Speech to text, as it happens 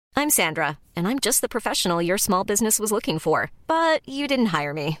I'm Sandra, and I'm just the professional your small business was looking for. But you didn't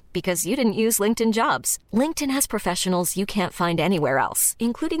hire me because you didn't use LinkedIn Jobs. LinkedIn has professionals you can't find anywhere else,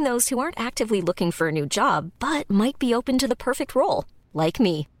 including those who aren't actively looking for a new job, but might be open to the perfect role, like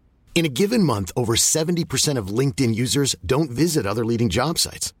me. In a given month, over 70% of LinkedIn users don't visit other leading job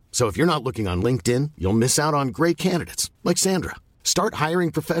sites. So if you're not looking on LinkedIn, you'll miss out on great candidates like Sandra. Start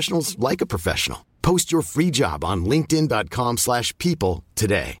hiring professionals like a professional. Post your free job on linkedin.com/people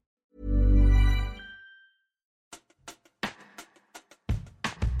today.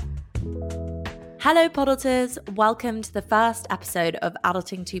 Hello Poddleters, welcome to the first episode of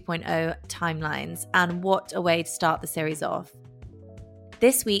Adulting 2.0 Timelines, and what a way to start the series off.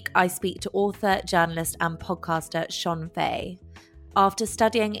 This week I speak to author, journalist and podcaster Shon Faye. After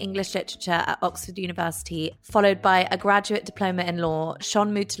studying English literature at Oxford University, followed by a graduate diploma in law,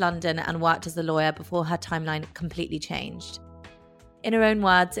 Shon moved to London and worked as a lawyer before her timeline completely changed. In her own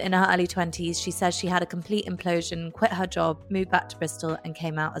words, in her early 20s, she says she had a complete implosion, quit her job, moved back to Bristol and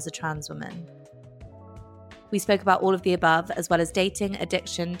came out as a trans woman. We spoke about all of the above, as well as dating,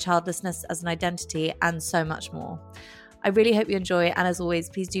 addiction, childlessness as an identity, and so much more. I really hope you enjoy, and as always,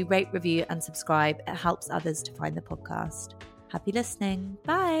 please do rate, review and subscribe. It helps others to find the podcast. Happy listening.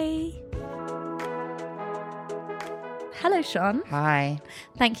 Bye. Hello, Shon. Hi.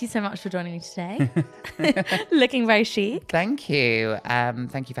 Thank you so much for joining me today. Looking very chic. Thank you.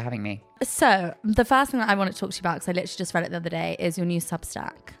 Thank you for having me. So the first thing that I want to talk to you about, because I literally just read it the other day, is your new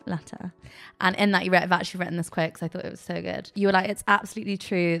Substack letter. And in that I've actually written this quote because I thought it was so good. You were like, it's absolutely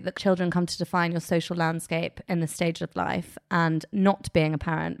true that children come to define your social landscape in this stage of life, and not being a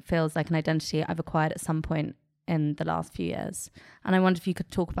parent feels like an identity I've acquired at some point in the last few years. And I wonder if you could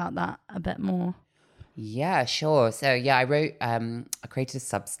talk about that a bit more. Yeah, sure. So I wrote, I created a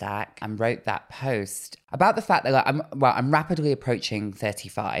Substack and wrote that post about the fact that I'm rapidly approaching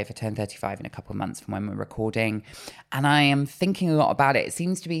 35. I turn 35 in a couple of months from when we're recording. And I am thinking a lot about it. It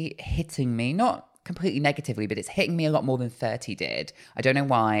seems to be hitting me, not completely negatively, but it's hitting me a lot more than 30 did. I don't know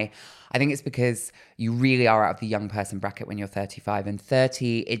why. I think it's because you really are out of the young person bracket when you're 35, and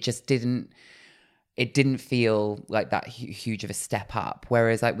 30, it didn't feel like that huge of a step up.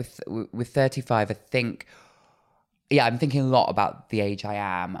 Whereas like with 35, I think, I'm thinking a lot about the age I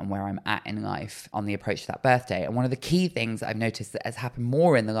am and where I'm at in life on the approach to that birthday. And one of the key things that I've noticed that has happened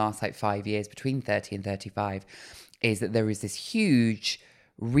more in the last 5 years between 30 and 35 is that there is this huge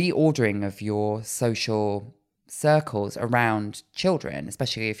reordering of your social circles around children,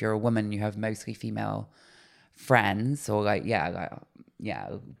 especially if you're a woman, you have mostly female friends, or a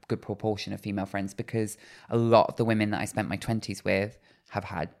good proportion of female friends, because a lot of the women that I spent my 20s with have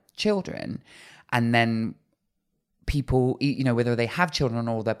had children. And then people, whether they have children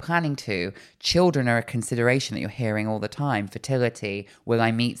or they're planning to, children are a consideration that you're hearing all the time. Fertility, will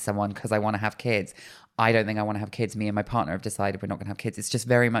I meet someone because I want to have kids? I don't think I want to have kids. Me and my partner have decided we're not going to have kids. It's just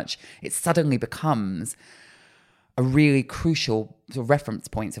very much, it suddenly becomes a really crucial sort of reference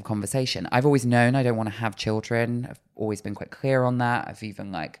points of conversation. I've always known I don't want to have children. I've always been quite clear on that. I've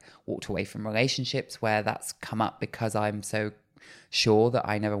even walked away from relationships where that's come up because I'm so sure that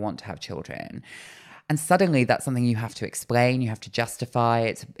I never want to have children. And suddenly that's something you have to explain, you have to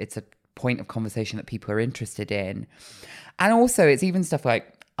justify. It's a point of conversation that people are interested in. And also it's even stuff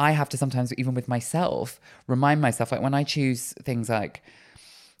like I have to sometimes, even with myself, remind myself, like when I choose things like,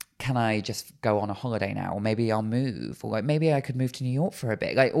 can I just go on a holiday now? Or maybe I'll move, or like maybe I could move to New York for a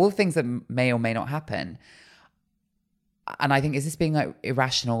bit. Like all the things that may or may not happen. And I think, is this being like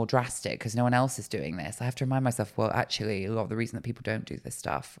irrational or drastic because no one else is doing this? I have to remind myself, well, actually, a lot of the reason that people don't do this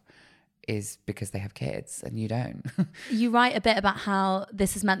stuff is because they have kids and you don't. You write a bit about how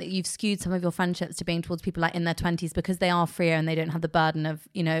this has meant that you've skewed some of your friendships to being towards people like in their 20s because they are freer and they don't have the burden of,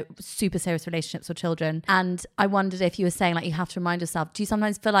 super serious relationships or children. And I wondered if you were saying like you have to remind yourself, do you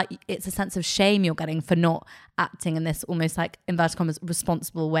sometimes feel like it's a sense of shame you're getting for not acting in this almost like inverted commas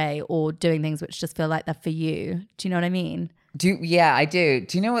responsible way, or doing things which just feel like they're for you? Do you know what I mean? Yeah, I do.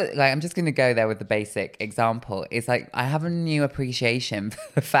 Do you know what, I'm just going to go there with the basic example. It's like, I have a new appreciation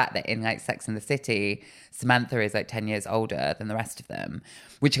for the fact that in Sex and the City, Samantha is 10 years older than the rest of them,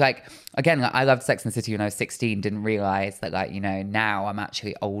 which again, I loved Sex and the City when I was 16, didn't realize that now I'm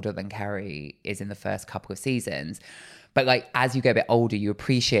actually older than Carrie is in the first couple of seasons. But as you get a bit older, you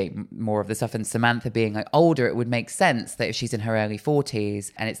appreciate more of the stuff. And Samantha being older, it would make sense that if she's in her early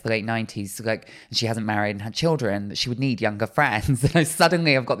 40s and it's the late 90s, and she hasn't married and had children, that she would need younger friends. And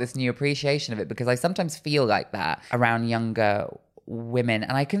suddenly I've got this new appreciation of it, because I sometimes feel like that around younger women.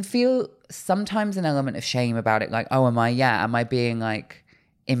 And I can feel sometimes an element of shame about it. Am I being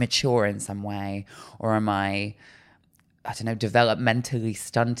immature in some way? Or am I I don't know, developmentally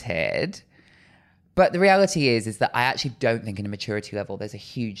stunted. But the reality is that I actually don't think in a maturity level there's a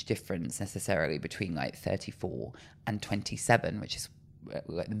huge difference necessarily between like 34 and 27, which is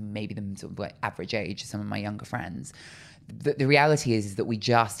like maybe the sort of like average age of some of my younger friends. The reality is that we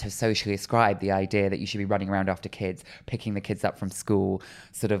just have socially ascribed the idea that you should be running around after kids, picking the kids up from school,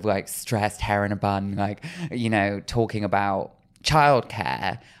 sort of like stressed, hair in a bun, like, you know, talking about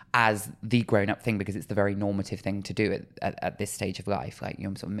childcare as the grown-up thing because it's the very normative thing to do at this stage of life, like you're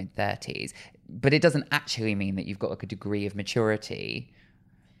sort of mid-30s. But it doesn't actually mean that you've got like a degree of maturity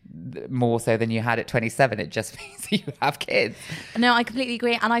more so than you had at 27. It just means that you have kids. No, I completely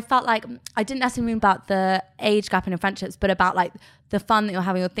agree. And I felt like I didn't necessarily mean about the age gap in your friendships, but about like the fun that you're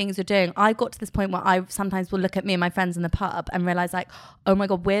having or things you're doing. I got to this point where I sometimes will look at me and my friends in the pub and realize like, oh my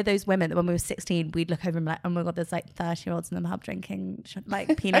God, we're those women that when we were 16, we'd look over and be like, oh my God, there's like 30-year-olds in the pub drinking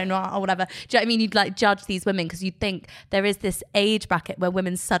like Pinot Noir or whatever. Do you know what I mean? You'd like judge these women because you'd think there is this age bracket where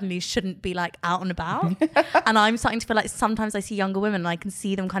women suddenly shouldn't be like out and about. And I'm starting to feel like sometimes I see younger women and I can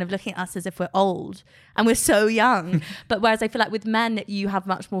see them kind of looking at us as if we're old and we're so young. But whereas I feel like with men, you have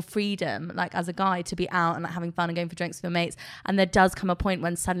much more freedom, like as a guy, to be out and like having fun and going for drinks with your mates. And there does come a point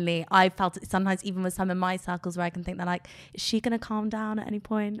when suddenly I felt it sometimes even with some in my circles where I can think they're like, is she going to calm down at any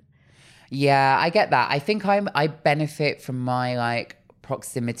point? Yeah, I get that. I think I benefit from my like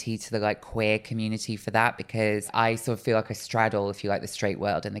proximity to the like queer community for that, because I sort of feel like I straddle, if you like, the straight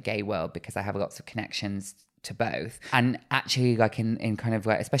world and the gay world, because I have lots of connections to both. And actually like in kind of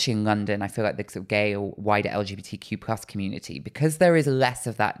like, especially in London, I feel like the sort of gay or wider LGBTQ plus community, because there is less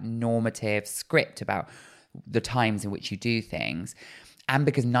of that normative script about the times in which you do things. And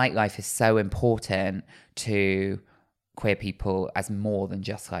because nightlife is so important to queer people as more than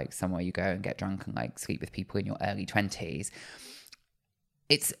just like somewhere you go and get drunk and like sleep with people in your early 20s.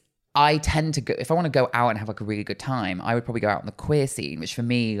 I tend to go, if I want to go out and have like a really good time, I would probably go out on the queer scene, which for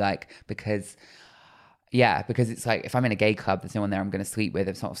me, like, because it's like, if I'm in a gay club, there's no one there I'm going to sleep with,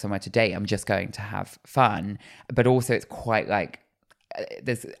 it's not somewhere to date, I'm just going to have fun. But also it's quite like,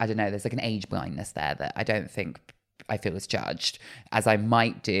 there's like an age blindness there that I don't think I feel as judged as I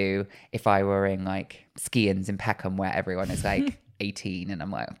might do if I were in like Ski-Ins in Peckham where everyone is like 18 and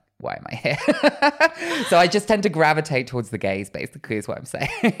I'm like, why am I here? So I just tend to gravitate towards the gays, basically, is what I'm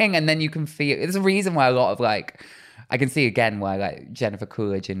saying. And then you can feel, there's a reason why a lot of like, I can see again why like Jennifer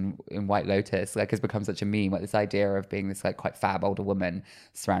Coolidge in White Lotus like has become such a meme, like this idea of being this like quite fab older woman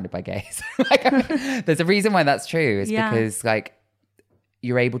surrounded by gays. Like, there's a reason why that's true, is because like,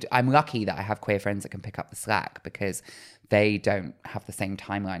 you're able to, I'm lucky that I have queer friends that can pick up the slack because they don't have the same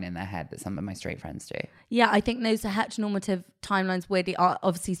timeline in their head that some of my straight friends do. Yeah, I think those heteronormative timelines weirdly are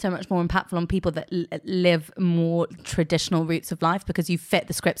obviously so much more impactful on people that live more traditional routes of life, because you fit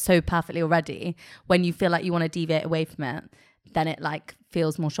the script so perfectly already. When you feel like you want to deviate away from it, then it like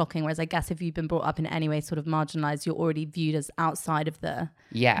feels more shocking. Whereas I guess if you've been brought up in any way sort of marginalized, you're already viewed as outside of the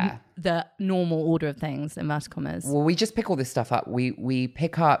normal order of things, inverted commas. Well, we just pick all this stuff up. We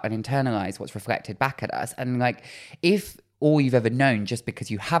pick up and internalize what's reflected back at us. And like, if all you've ever known, just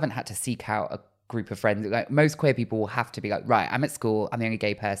because you haven't had to seek out a group of friends, like most queer people will have to be like, right, I'm at school, I'm the only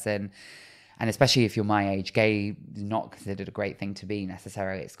gay person. And especially if you're my age, gay is not considered a great thing to be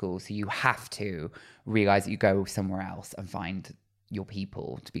necessarily at school. So you have to realize that you go somewhere else and find your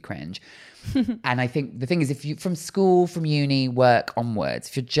people to be cringe. And I think the thing is, if you, from school, from uni, work onwards,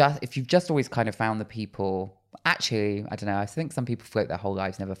 if you've just always kind of found the people, actually, I don't know, I think some people float their whole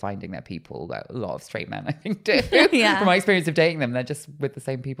lives never finding their people, like a lot of straight men I think do. From my experience of dating them, they're just with the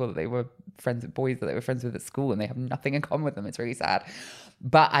same people that they were friends with, boys that they were friends with at school, and they have nothing in common with them. It's really sad.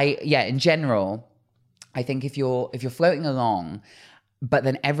 But in general, I think if you're floating along, but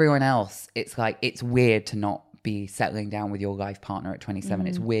then everyone else, it's like, it's weird to not be settling down with your life partner at 27.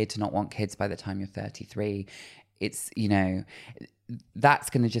 It's weird to not want kids by the time you're 33. It's, you know, that's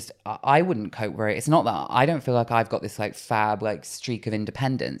going to just, I wouldn't cope with it. It's not that I don't feel like I've got this like fab like streak of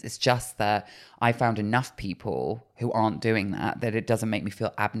independence. It's just that I found enough people who aren't doing that it doesn't make me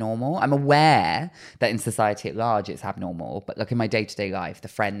feel abnormal. I'm aware that in society at large it's abnormal, but like in my day-to-day life, the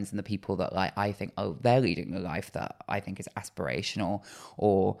friends and the people that like I think, oh, they're leading a life that I think is aspirational,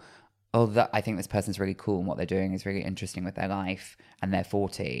 or that I think this person's really cool and what they're doing is really interesting with their life, and they're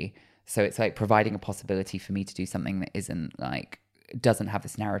 40. So it's like providing a possibility for me to do something that isn't like, doesn't have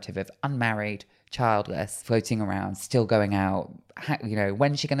this narrative of unmarried, childless, floating around, still going out. You know,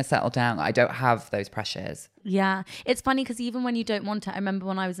 when's she going to settle down? I don't have those pressures. Yeah. It's funny because even when you don't want it, I remember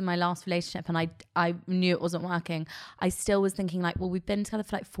when I was in my last relationship and I knew it wasn't working, I still was thinking like, well, we've been together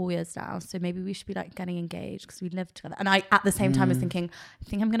for like 4 years now, so maybe we should be like getting engaged because we live together. And I, at the same time, was thinking, I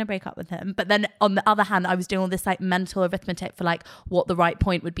think I'm going to break up with him. But then on the other hand, I was doing all this like mental arithmetic for like what the right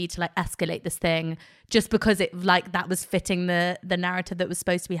point would be to like escalate this thing, just because it like that was fitting the narrative that was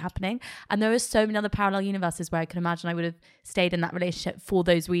supposed to be happening. And there are so many other parallel universes where I could imagine I would have stayed in that relationship for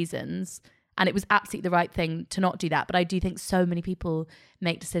those reasons. And it was absolutely the right thing to not do that. But I do think so many people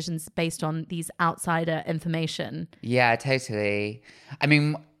make decisions based on these outsider information. Yeah, totally. I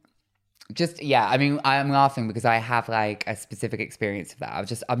mean, I'm laughing because I have like a specific experience of that.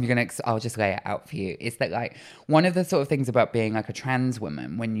 I'll just lay it out for you. It's that like one of the sort of things about being like a trans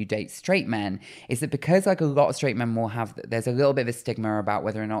woman when you date straight men is that because like a lot of straight men will have, there's a little bit of a stigma about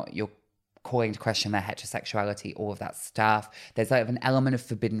whether or not you're calling to question their heterosexuality, all of that stuff. There's like an element of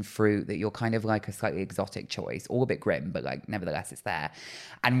forbidden fruit that you're kind of like a slightly exotic choice, all a bit grim, but like nevertheless it's there.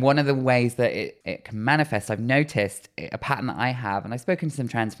 And one of the ways that it can manifest, I've noticed a pattern that I have, and I've spoken to some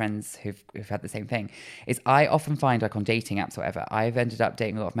trans friends who've had the same thing, is I often find like on dating apps or whatever, I've ended up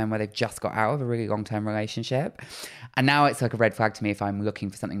dating a lot of men where they've just got out of a really long-term relationship. And now it's like a red flag to me if I'm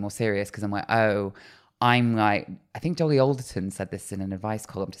looking for something more serious, because I'm like, I think Dolly Alderton said this in an advice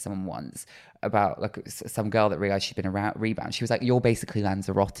column to someone once about like some girl that realized she'd been a rebound. She was like, you're basically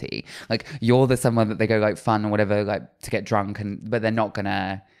Lanzarote. Like you're the someone that they go like fun or whatever, like to get drunk, but they're not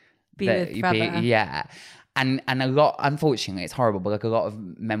gonna be with forever. Yeah. And a lot, unfortunately, it's horrible, but like a lot of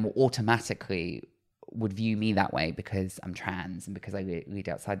men will automatically would view me that way because I'm trans and because I lead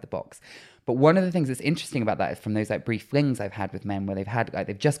outside the box. But one of the things that's interesting about that is from those like brief flings I've had with men where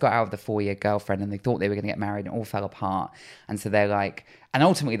they've just got out of the 4-year girlfriend and they thought they were going to get married and all fell apart. And so they're like, and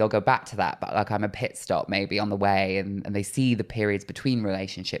ultimately they'll go back to that, but like I'm a pit stop maybe on the way, and they see the periods between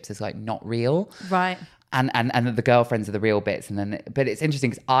relationships as like not real. Right. And the girlfriends are the real bits. But it's interesting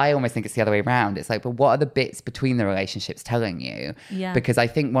because I almost think it's the other way around. It's like, but what are the bits between the relationships telling you? Yeah. Because I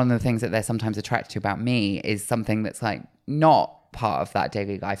think one of the things that they're sometimes attracted to about me is something that's like not part of that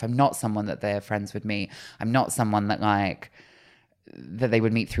daily life. I'm not someone that they're friends with me. I'm not someone that like that they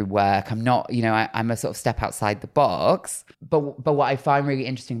would meet through work. I'm not, I'm a sort of step outside the box. But what I find really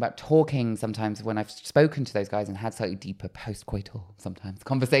interesting about talking sometimes when I've spoken to those guys and had slightly deeper post-coital sometimes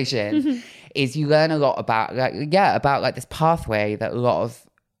conversations is you learn a lot about like this pathway that a lot of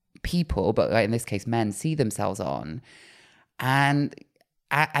people, but like in this case men, see themselves on, and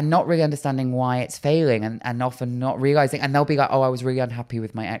not really understanding why it's failing, and often not realizing, and they'll be like, oh, I was really unhappy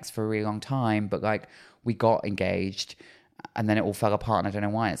with my ex for a really long time, but like we got engaged and then it all fell apart and I don't know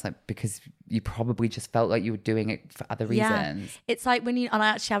why. It's like, because you probably just felt like you were doing it for other reasons. Yeah. It's like when and I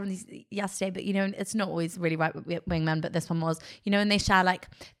actually had these yesterday, but it's not always really right with wingmen, but this one was, and they share like,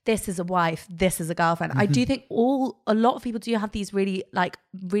 this is a wife, this is a girlfriend. I do think a lot of people do have these really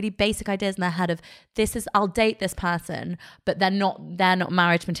basic ideas in their head of I'll date this person, but they're not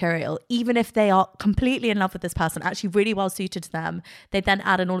marriage material. Even if they are completely in love with this person, actually really well suited to them, they then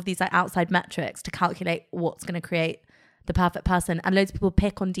add in all of these like outside metrics to calculate what's going to create the perfect person. And loads of people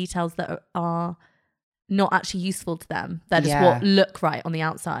pick on details that are not actually useful to them. They're just what look right on the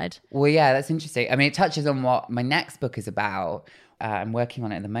outside. Well, yeah, that's interesting. I mean, it touches on what my next book is about. I'm working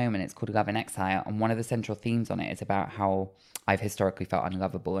on it at the moment. It's called Love in Exile. And one of the central themes on it is about how I've historically felt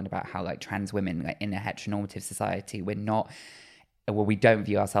unlovable, and about how like trans women, like in a heteronormative society, we don't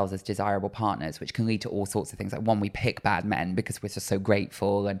view ourselves as desirable partners, which can lead to all sorts of things. Like one, we pick bad men because we're just so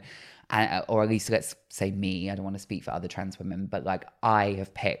grateful, or at least let's say me, I don't want to speak for other trans women, but like I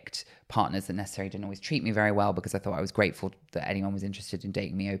have picked partners that necessarily didn't always treat me very well because I thought I was grateful that anyone was interested in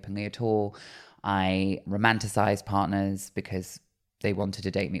dating me openly at all. I romanticized partners because they wanted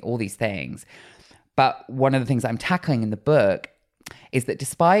to date me, all these things. But one of the things that I'm tackling in the book is that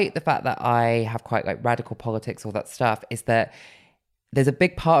despite the fact that I have quite like radical politics, all that stuff, is that there's a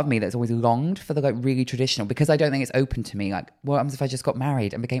big part of me that's always longed for the like really traditional, because I don't think it's open to me. Like, what happens if I just got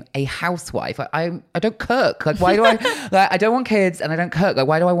married and became a housewife? Like, I don't cook. Like, why do I like, I don't want kids and I don't cook. Like,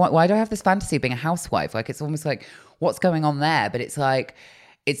 why do I have this fantasy of being a housewife? Like, it's almost like, what's going on there? But it's like,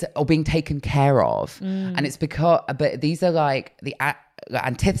 it's all being taken care of. And it's because, but these are like the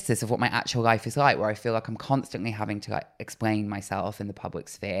antithesis of what my actual life is like, where I feel like I'm constantly having to like explain myself in the public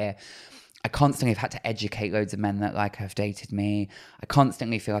sphere. I constantly have had to educate loads of men that like have dated me. I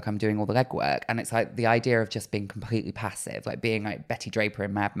constantly feel like I'm doing all the legwork. And it's like the idea of just being completely passive, like being like Betty Draper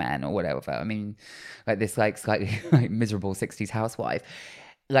in Mad Men or whatever. I mean, like this like slightly like miserable 60s housewife.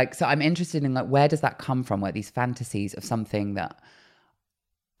 Like, so I'm interested in like, where does that come from? Where these fantasies of something that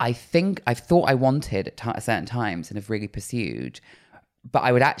I think I've thought I wanted at certain times and have really pursued, but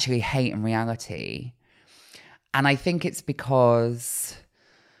I would actually hate in reality. And I think it's because,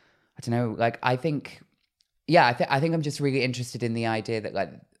 I don't know, like, I think I'm just really interested in the idea that,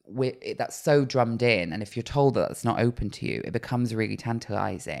 like, that's so drummed in, and if you're told that that's not open to you, it becomes really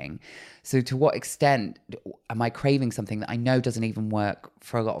tantalizing. So to what extent am I craving something that I know doesn't even work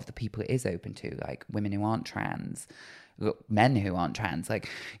for a lot of the people it is open to, like women who aren't trans, men who aren't trans, like,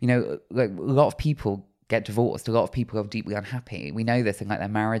 you know, like a lot of people get divorced, a lot of people are deeply unhappy. We know this in like their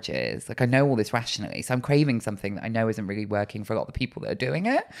marriages. Like, I know all this rationally, so I'm craving something that I know isn't really working for a lot of the people that are doing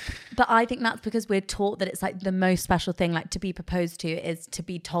it. But I think that's because we're taught that it's like the most special thing, like to be proposed to is to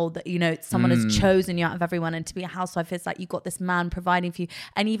be told that, you know, someone has chosen you out of everyone, and to be a housewife is like you've got this man providing for you.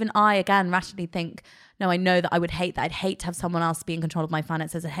 And even I, again, rationally think, no, I know that I would hate that. I'd hate to have someone else be in control of my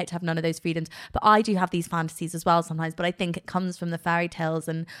finances. I'd hate to have none of those freedoms. But I do have these fantasies as well sometimes. But I think it comes from the fairy tales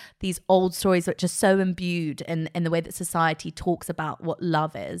and these old stories which are so imbued in the way that society talks about what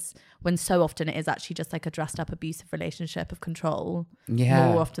love is, when so often it is actually just like a dressed up abusive relationship of control.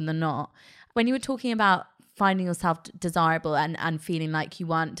 Yeah. More often than not. When you were talking about finding yourself desirable and feeling like you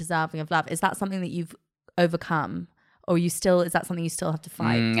weren't deserving of love, is that something that you've overcome? Or is that something you still have to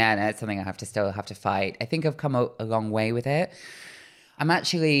fight? Yeah, no, it's something I still have to fight. I think I've come a long way with it. I'm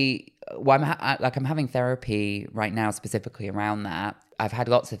actually, I'm having therapy right now specifically around that. I've had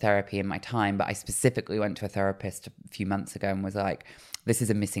lots of therapy in my time, but I specifically went to a therapist a few months ago and was like, this is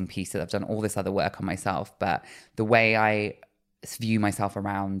a missing piece, that I've done all this other work on myself, but the way I view myself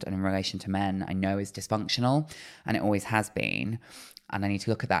around and in relation to men, I know is dysfunctional, and it always has been. And I need to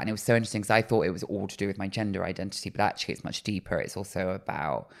look at that. And it was so interesting because I thought it was all to do with my gender identity, but actually it's much deeper. It's also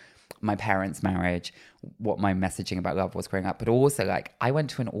about my parents' marriage, what my messaging about love was growing up. But also, like, I went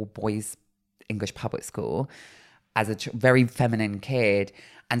to an all-boys English public school as a very feminine kid.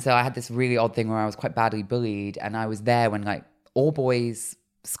 And so I had this really odd thing where I was quite badly bullied. And I was there when, like, all-boys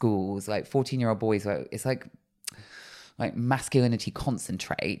schools, like 14-year-old boys, it's like masculinity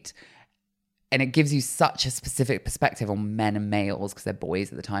concentrate. And it gives you such a specific perspective on men and males, because they're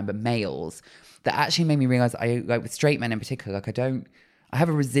boys at the time, but males, that actually made me realize, like with straight men in particular, like I have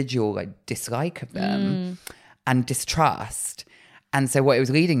a residual like dislike of them and distrust. And so what it was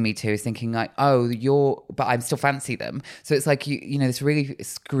leading me to is thinking like, but I still fancy them. So it's like, you know, this really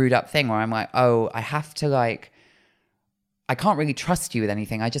screwed up thing where I'm like, I have to like, I can't really trust you with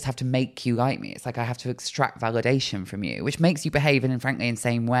anything. I just have to make you like me. It's like I have to extract validation from you, which makes you behave in frankly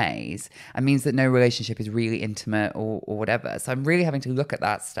insane ways and means that no relationship is really intimate or whatever. So I'm really having to look at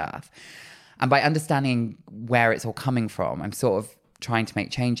that stuff. And by understanding where it's all coming from, I'm sort of trying to make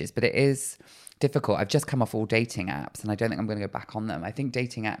changes, but it is difficult. I've just come off all dating apps and I don't think I'm going to go back on them. I think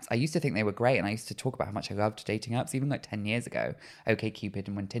dating apps, I used to think they were great and I used to talk about how much I loved dating apps, even like 10 years ago, OkCupid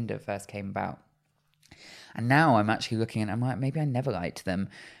and when Tinder first came about. And now I'm actually looking and I'm like, maybe I never liked them.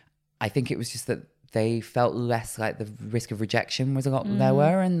 I think it was just that they felt less like the risk of rejection was a lot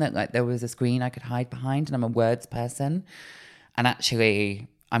lower, and that like there was a screen I could hide behind, and I'm a words person. And actually,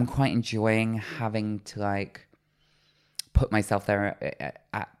 I'm quite enjoying having to like put myself there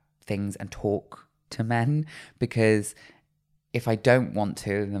at things and talk to men, because if I don't want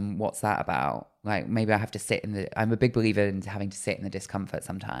to, then what's that about? Like maybe I have to I'm a big believer in having to sit in the discomfort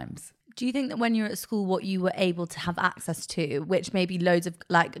sometimes. Do you think that when you're at school, what you were able to have access to, which maybe loads of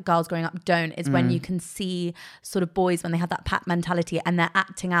like girls growing up don't, is when you can see sort of boys when they have that pack mentality and they're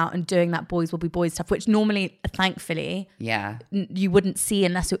acting out and doing that boys will be boys stuff, which normally, thankfully, you wouldn't see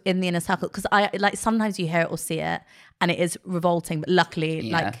unless you're in the inner circle. Because I like sometimes you hear it or see it and it is revolting, but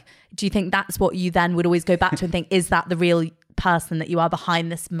luckily, like, do you think that's what you then would always go back to and think, is that the real person that you are behind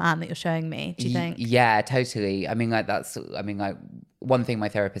this man that you're showing me? Do you think? Yeah, totally. I mean, like one thing my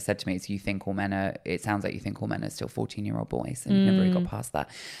therapist said to me is it sounds like you think all men are still 14-year-old boys, and you've never really got past that.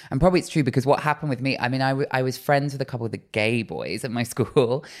 And probably it's true, because what happened with me, I mean, I was friends with a couple of the gay boys at my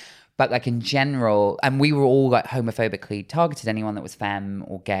school, but like in general, and we were all like homophobically targeted, anyone that was femme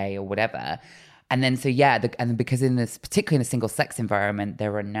or gay or whatever. And then, so yeah, and because particularly in a single sex environment,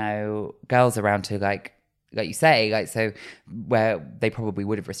 there are no girls around to like you say, like, so where they probably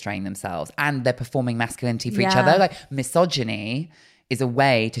would have restrained themselves, and they're performing masculinity for each other. Like misogyny is a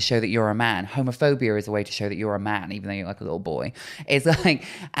way to show that you're a man. Homophobia is a way to show that you're a man, even though you're like a little boy. It's like,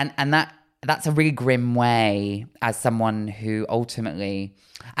 and that's a really grim way as someone who ultimately,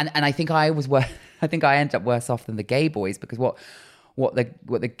 and I think I ended up worse off than the gay boys, because what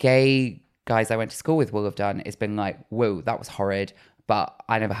the gay guys I went to school with will have done is been like, whoa, that was horrid, but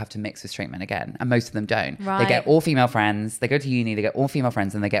I never have to mix with straight men again. And most of them don't. Right. They get all female friends. They go to uni, they get all female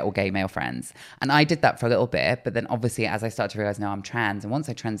friends, and they get all gay male friends. And I did that for a little bit. But then obviously, as I started to realize now I'm trans, and once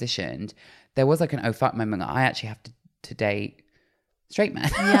I transitioned, there was like an oh fuck moment that I actually have to date straight men.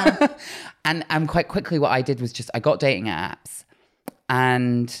 Yeah. and quite quickly what I did was just, I got dating apps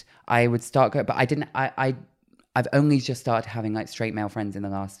and I would start going, but I've only just started having like straight male friends in the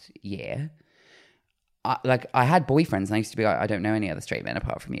last year. I had boyfriends and I used to be like, I don't know any other straight men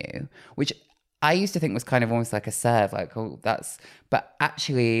apart from you, which I used to think was kind of almost like a serve, like, oh, but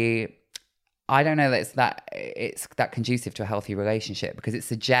actually I don't know that it's that conducive to a healthy relationship, because it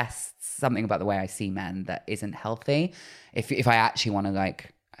suggests something about the way I see men that isn't healthy if I actually want to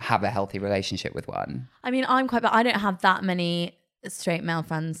like have a healthy relationship with one. I mean, but I don't have that many straight male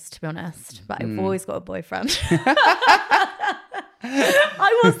friends, to be honest, but I've always got a boyfriend.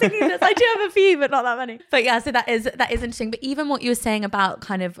 I was thinking this. I do have a few, but not that many. But yeah, so that is interesting. But even what you were saying about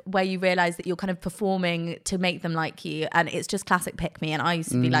kind of where you realize that you're kind of performing to make them like you, and it's just classic pick me. And I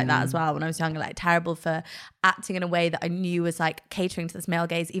used to be like that as well when I was younger, like terrible for acting in a way that I knew was like catering to this male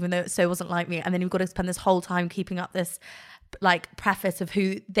gaze, even though it so wasn't like me. And then you've got to spend this whole time keeping up this like preface of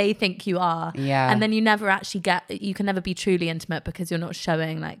who they think you are, and then you never actually you can never be truly intimate because you're not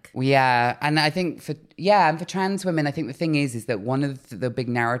showing like and I think for trans women, I think the thing is that one of the big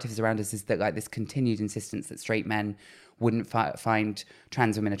narratives around us is that like this continued insistence that straight men wouldn't find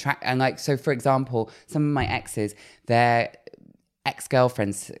trans women attractive. And like, so for example, some of my exes, their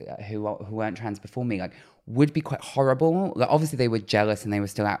ex-girlfriends who weren't trans before me, like would be quite horrible. Like obviously they were jealous and they were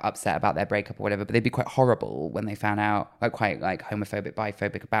still upset about their breakup or whatever, but they'd be quite horrible when they found out, like quite like homophobic,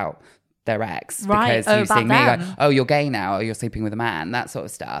 biphobic about their ex, because you see me like, oh, you're gay now, or you're sleeping with a man, that sort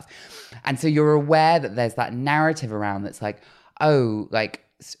of stuff. And so you're aware that there's that narrative around that's like, oh, like,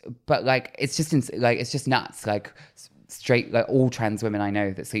 but like it's just nuts. Like straight, like all trans women I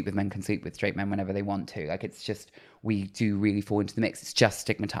know that sleep with men can sleep with straight men whenever they want to. Like it's just, we do really fall into the mix. It's just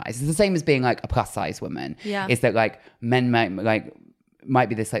stigmatized. It's the same as being like a plus size woman. Yeah. Is that like men might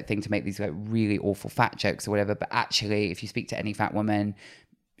be this like thing to make these like really awful fat jokes or whatever, but actually if you speak to any fat woman,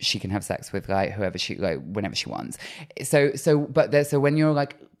 she can have sex with like whoever she like whenever she wants. So when you're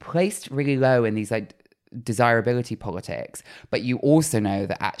like placed really low in these like desirability politics, but you also know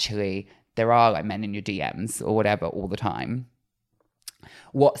that actually there are like men in your DMs or whatever all the time.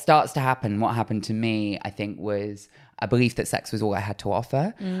 What starts to happen, what happened to me, I think, was a belief that sex was all I had to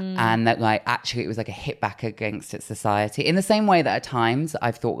offer, and that like actually it was like a hit back against its society. In the same way that at times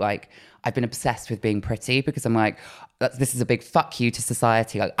I've thought like I've been obsessed with being pretty, because I'm like, this is a big fuck you to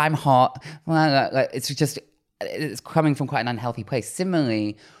society. Like I'm hot. Like, it's coming from quite an unhealthy place.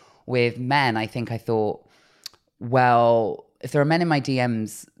 Similarly with men, I think I thought, well, if there are men in my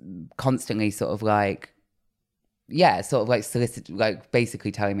DMs constantly sort of like solicit, like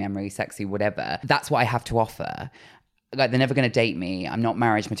basically telling me I'm really sexy, whatever, that's what I have to offer. Like they're never going to date me. I'm not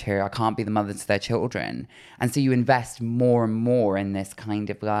marriage material. I can't be the mother to their children. And so you invest more and more in this kind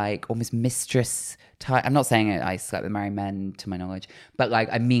of like almost mistress type. I'm not saying I slept with married men to my knowledge, but like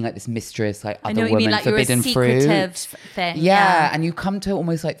I mean like this mistress, like other woman, mean, like forbidden fruit thing. Yeah, and you come to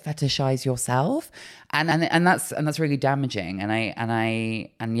almost like fetishize yourself, and that's really damaging.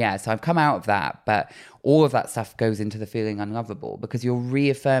 So I've come out of that, but all of that stuff goes into the feeling unlovable, because you're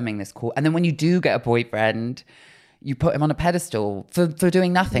reaffirming this core. And then when you do get a boyfriend, you put him on a pedestal for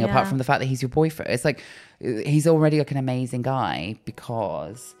doing nothing apart from the fact that he's your boyfriend. It's like he's already like an amazing guy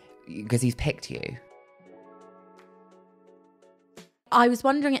because he's picked you. I was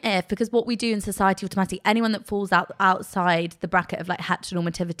wondering if, because what we do in society automatically, anyone that falls outside the bracket of like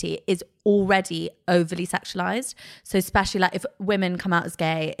heteronormativity is already overly sexualized. So especially like if women come out as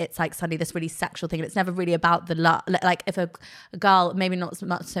gay, it's like suddenly this really sexual thing, and it's never really about the love. Like if a girl, maybe not so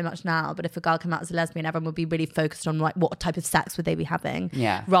much now, but if a girl came out as a lesbian, everyone would be really focused on like what type of sex would they be having,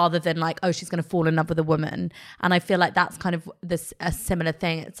 rather than like, oh, she's going to fall in love with a woman. And I feel like that's kind of a similar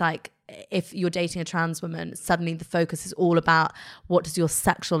thing. It's like, if you're dating a trans woman, suddenly the focus is all about what does your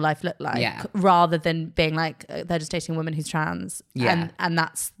sexual life look like, rather than being like they're just dating a woman who's trans, and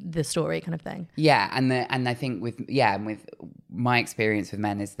that's the story kind of thing. And I think with my experience with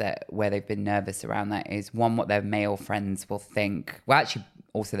men is that where they've been nervous around that is one, what their male friends will think. Well, actually,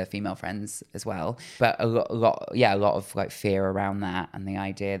 also their female friends as well, but a lot of like fear around that, and the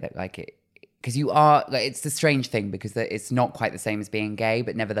idea that like it. Because you are, like, it's a strange thing because it's not quite the same as being gay,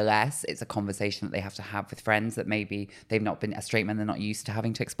 but nevertheless, it's a conversation that they have to have with friends that maybe they've not been, as straight men, they're not used to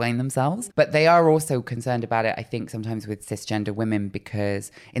having to explain themselves. But they are also concerned about it, I think, sometimes with cisgender women,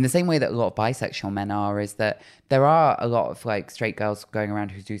 because in the same way that a lot of bisexual men are, is that there are a lot of, like, straight girls going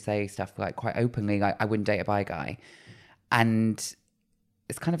around who do say stuff, like, quite openly, like, I wouldn't date a bi guy. And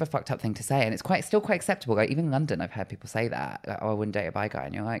it's kind of a fucked up thing to say, and it's still quite acceptable. Like even in London, I've heard people say that, like, oh, I wouldn't date a bi guy,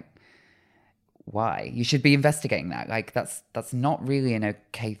 and you're like, why? You should be investigating that. Like that's not really an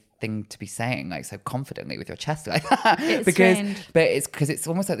okay thing to be saying, like so confidently with your chest like that. It's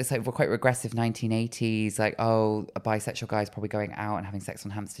almost like this like quite regressive 1980s, like, oh, a bisexual guy is probably going out and having sex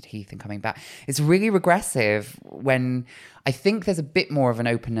on Hampstead Heath and coming back. It's really regressive when I think there's a bit more of an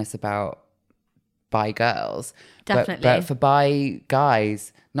openness about bi girls, definitely, but for bi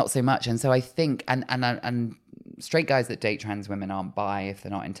guys not so much. And so I think and straight guys that date trans women aren't bi if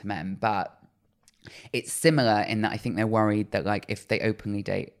they're not into men, but it's similar in that I think they're worried that like if they openly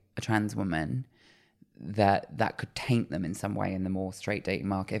date a trans woman, that could taint them in some way in the more straight dating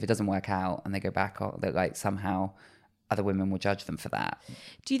market. If it doesn't work out and they go back, or that like somehow other women will judge them for that.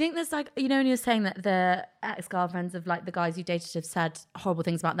 Do you think there's like, you know, when you're saying that the ex-girlfriends of like the guys you dated have said horrible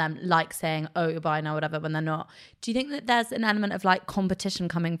things about them, like saying, oh, you're bi now, whatever, when they're not. Do you think that there's an element of like competition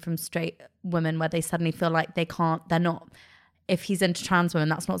coming from straight women where they suddenly feel like they're not, if he's into trans women,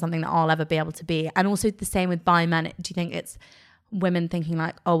 that's not something that I'll ever be able to be? And also the same with bi men. Do you think it's women thinking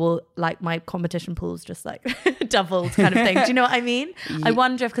like, oh, well, like my competition pool's just like doubled kind of thing? Do you know what I mean? Yeah. I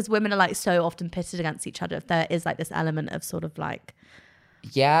wonder if, because women are like so often pitted against each other, if there is like this element of sort of like...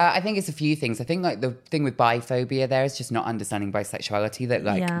 Yeah, I think it's a few things. I think like the thing with biphobia there is just not understanding bisexuality, that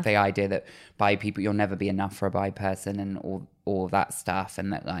like the idea that bi people, you'll never be enough for a bi person and all that stuff.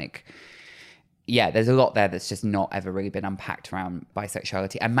 And that like, yeah, there's a lot there that's just not ever really been unpacked around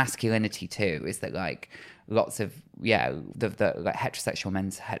bisexuality and masculinity too, is that like lots of, the like heterosexual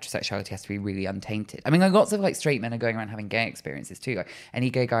men's heterosexuality has to be really untainted. I mean, like lots of like straight men are going around having gay experiences too. Like any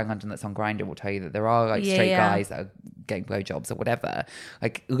gay guy in London that's on Grindr will tell you that there are like straight guys that are getting blowjobs or whatever.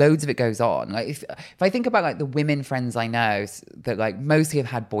 Like loads of it goes on. Like if I think about like the women friends I know that like mostly have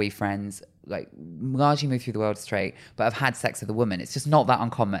had boyfriends, like largely moved through the world straight, but I've had sex with a woman. It's just not that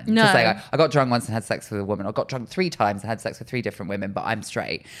uncommon to say like, I got drunk once and had sex with a woman. I got drunk 3 times and had sex with 3 different women, but I'm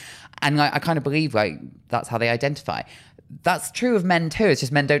straight. And like I kind of believe like that's how they identify. That's true of men too. It's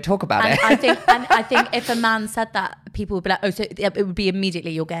just men don't talk about it. I think if a man said that, people would be like, oh, so it would be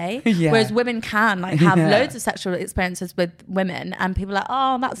immediately you're gay. Yeah. Whereas women can like have loads of sexual experiences with women, and people are like,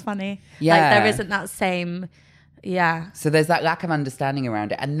 oh, that's funny. Yeah. Like there isn't that same. Yeah. So there's that lack of understanding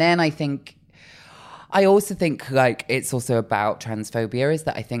around it. And then I also think like it's also about transphobia, is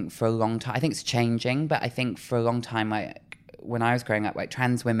that I think for a long time, I think it's changing, but I think for a long time, like when I was growing up, like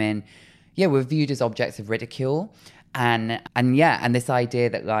trans women, were viewed as objects of ridicule. And this idea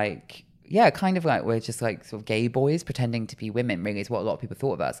that like, kind of like we're just like sort of gay boys pretending to be women really is what a lot of people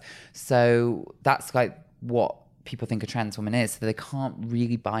thought of us. So that's like what people think a trans woman is. So they can't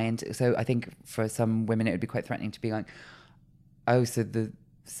really buy into. So I think for some women it would be quite threatening to be like, oh, so the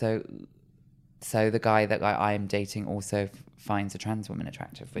guy that like I am dating also finds a trans woman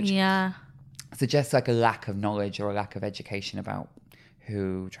attractive, which suggests like a lack of knowledge or a lack of education about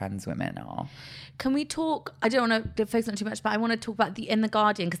who trans women are. Can we talk, I don't want to focus on too much, but I want to talk about in The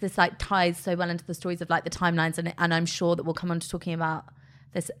Guardian, because this like ties so well into the stories of like the timelines, and I'm sure that we'll come on to talking about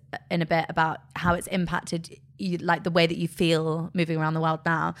this in a bit, about how it's impacted you, like the way that you feel moving around the world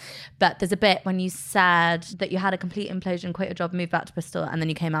now. But there's a bit when you said that you had a complete implosion, quit your job, moved back to Bristol, and then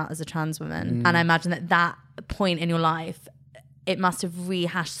you came out as a trans woman. And I imagine that point in your life, it must have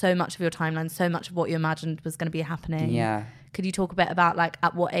rehashed so much of your timeline, so much of what you imagined was going to be happening. Yeah. Could you talk a bit about like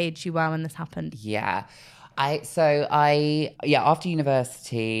at what age you were when this happened? Yeah. After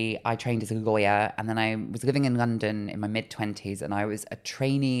university, I trained as a lawyer, and then I was living in London in my mid-20s, and I was a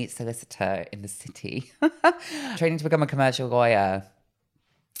trainee solicitor in the city, training to become a commercial lawyer.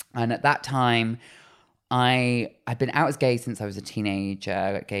 And at that time, I had been out as gay since I was a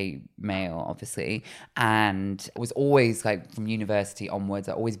teenager, like gay male, obviously, and was always like from university onwards,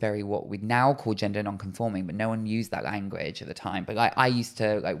 always very what we'd now call gender non-conforming, but no one used that language at the time. But like I used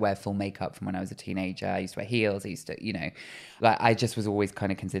to like wear full makeup from when I was a teenager. I used to wear heels. I used to, like I just was always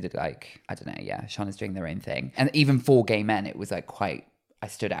kind of considered like, I don't know, Shon is doing their own thing. And even for gay men, it was like quite, I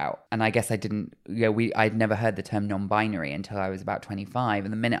stood out. And I guess I didn't, I'd never heard the term non-binary until I was about 25.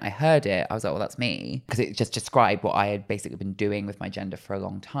 And the minute I heard it, I was like, well, that's me. Because it just described what I had basically been doing with my gender for a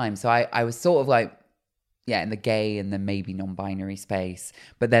long time. So I was sort of like, in the gay and the maybe non-binary space.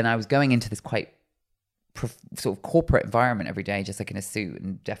 But then I was going into this quite sort of corporate environment every day, just like in a suit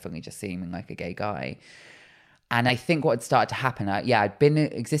and definitely just seeming like a gay guy. And I think what had started to happen, I'd been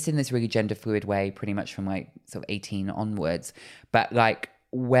existing in this really gender fluid way pretty much from like sort of 18 onwards. But like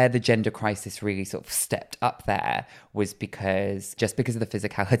where the gender crisis really sort of stepped up there was because of the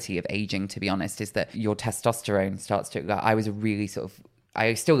physicality of aging, to be honest, is that your testosterone starts to, like, I was a really sort of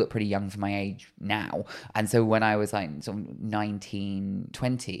I still look pretty young for my age now. And so when I was like sort of 19,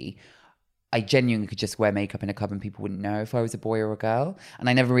 20, I genuinely could just wear makeup in a club and people wouldn't know if I was a boy or a girl. And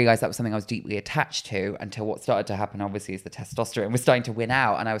I never realized that was something I was deeply attached to until what started to happen, obviously, is the testosterone was starting to win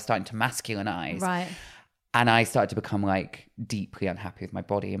out and I was starting to masculinize. Right. And I started to become like deeply unhappy with my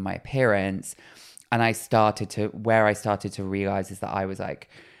body and my appearance. And where I started to realize is that I was like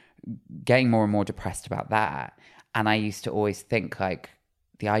getting more and more depressed about that. And I used to always think like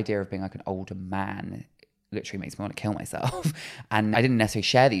the idea of being like an older man literally makes me want to kill myself. And I didn't necessarily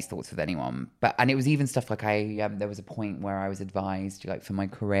share these thoughts with anyone. And it was even stuff like there was a point where I was advised like for my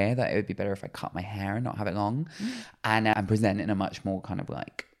career that it would be better if I cut my hair and not have it long and present in a much more kind of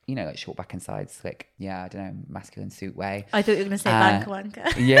like, you know, like short back and sides, like, yeah, I don't know, masculine suit way. I thought you were going to say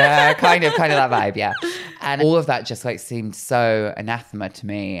wanker. Yeah, kind of that vibe, yeah. And all of that just like seemed so anathema to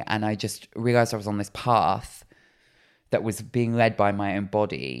me. And I just realized I was on this path that was being led by my own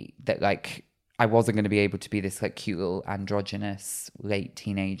body, that like I wasn't going to be able to be this like cute little androgynous late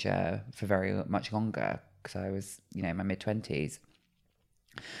teenager for very much longer because I was, you know, in my mid-20s.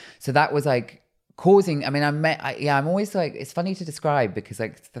 So that was like causing, I mean, I'm always like, it's funny to describe because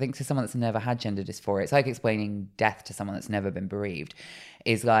like I think to someone that's never had gender dysphoria, it's like explaining death to someone that's never been bereaved,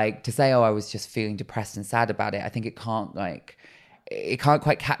 is like to say, oh, I was just feeling depressed and sad about it. I think it can't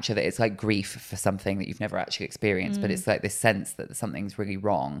quite capture that it's like grief for something that you've never actually experienced, but it's like this sense that something's really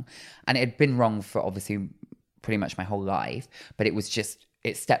wrong. And it had been wrong for obviously pretty much my whole life, but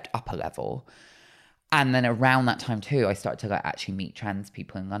it stepped up a level. And then around that time too, I started to like actually meet trans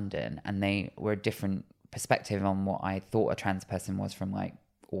people in London, and they were a different perspective on what I thought a trans person was from like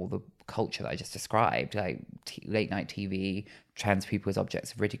all the culture that I just described, like late night TV, trans people as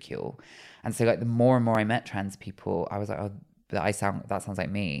objects of ridicule. And so like the more and more I met trans people, I was like, oh, that sounds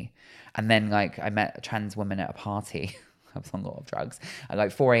like me. And then like I met a trans woman at a party. I was on a lot of drugs at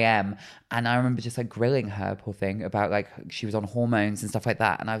like 4 a.m. And I remember just like grilling her, poor thing, about like she was on hormones and stuff like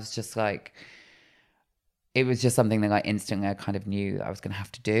that. And I was just like, it was just something that like instantly I kind of knew that I was going to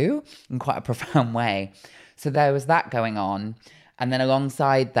have to do in quite a profound way. So there was that going on. And then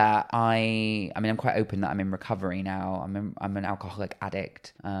alongside that, I'm quite open that I'm in recovery now. I'm an alcoholic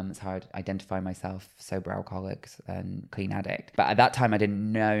addict. That's how I'd identify myself, sober alcoholic and clean addict. But at that time, I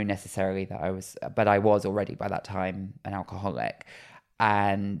didn't know necessarily that but I was already by that time an alcoholic.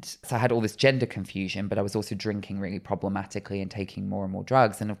 And so I had all this gender confusion, but I was also drinking really problematically and taking more and more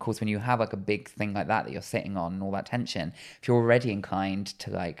drugs. And of course, when you have like a big thing like that you're sitting on and all that tension, if you're already inclined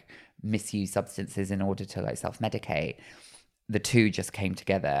to like misuse substances in order to like self-medicate, the two just came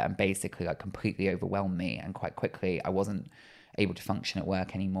together and basically like completely overwhelmed me. And quite quickly, I wasn't able to function at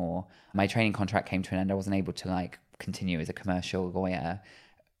work anymore. My training contract came to an end. I wasn't able to like continue as a commercial lawyer.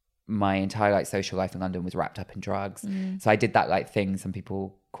 My entire like social life in London was wrapped up in drugs. So I did that like thing some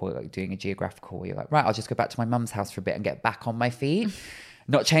people call it like doing a geographical, where you're like, right, I'll just go back to my mum's house for a bit and get back on my feet.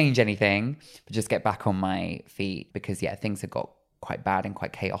 Not change anything, but just get back on my feet because yeah, things had got quite bad and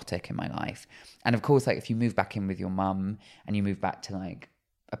quite chaotic in my life. And of course, like if you move back in with your mum and you move back to like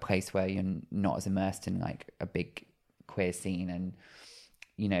a place where you're not as immersed in like a big queer scene, and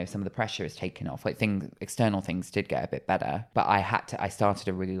you know, some of the pressure is taken off, like external things did get a bit better, but I started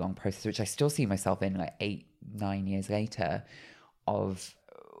a really long process, which I still see myself in like 8-9 years later,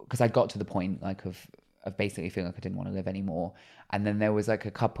 because I got to the point like of basically feeling like I didn't want to live anymore. And then there was like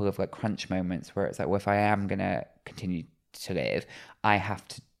a couple of like crunch moments where it's like, well, if I am going to continue to live, I have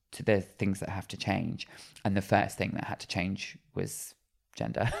to there's things that have to change. And the first thing that had to change was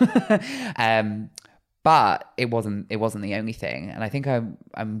gender. But it wasn't the only thing. And I think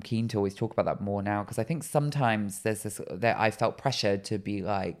I'm keen to always talk about that more now, because I think sometimes there's this, that I felt pressure to be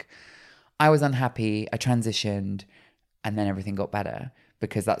like, I was unhappy, I transitioned, and then everything got better,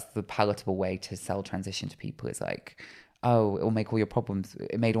 because that's the palatable way to sell transition to people. It's like, oh,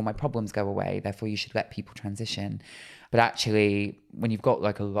 it made all my problems go away, therefore you should let people transition. But actually, when you've got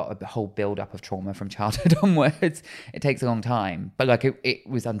like a whole build up of trauma from childhood onwards, it takes a long time. But like it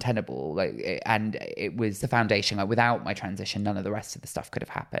was untenable, and it was the foundation. Like without my transition, none of the rest of the stuff could have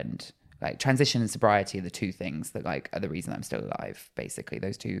happened. Like transition and sobriety are the two things that like are the reason I'm still alive. Basically,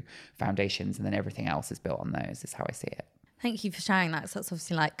 those two foundations, and then everything else is built on those. Is how I see it. Thank you for sharing that. So that's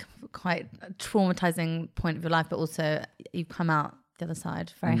obviously like quite a traumatizing point of your life, but also you've come out the other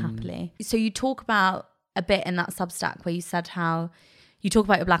side very happily. So you talk about a bit in that Substack where you said how you talk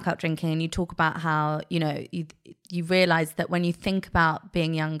about your blackout drinking, and you talk about how, you know, you realize that when you think about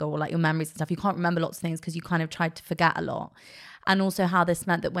being younger or like your memories and stuff, you can't remember lots of things because you kind of tried to forget a lot. And also how this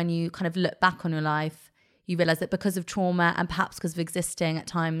meant that when you kind of look back on your life, you realize that because of trauma and perhaps because of existing at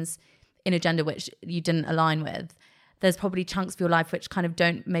times in a gender which you didn't align with, there's probably chunks of your life which kind of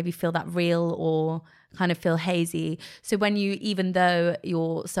don't maybe feel that real or kind of feel hazy. So when you, even though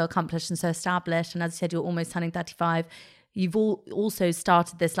you're so accomplished and so established, and as you said, you're almost turning 35, you've also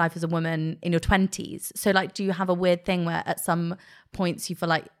started this life as a woman in your 20s. So like, do you have a weird thing where at some points you feel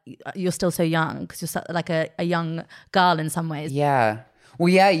like you're still so young because you're like a young girl in some ways? Yeah. Well,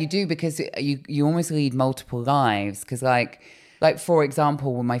 yeah, you do, because you almost lead multiple lives. Because like for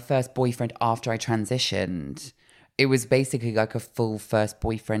example, with my first boyfriend after I transitioned, it was basically like a full first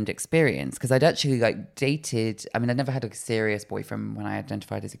boyfriend experience, because I'd actually like dated. I mean, I'd never had a serious boyfriend when I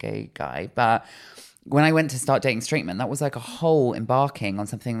identified as a gay guy, but when I went to start dating straight men, that was like a whole embarking on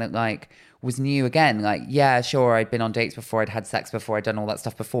something that like was new again. Like, yeah, sure, I'd been on dates before, I'd had sex before, I'd done all that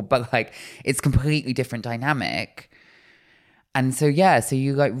stuff before, but like it's completely different dynamic. And so, yeah, so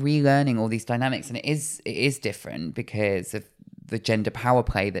you like relearning all these dynamics, and it is different because of the gender power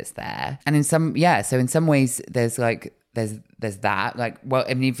play that's there. And in some, so in some ways there's like, there's that, like, well,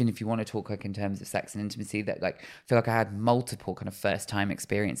 I mean, even if you want to talk like in terms of sex and intimacy, that like, I feel like I had multiple kind of first time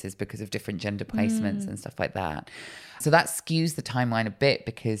experiences because of different gender placements and stuff like that. So that skews the timeline a bit,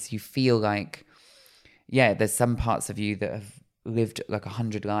 because you feel like, yeah, there's some parts of you that have lived like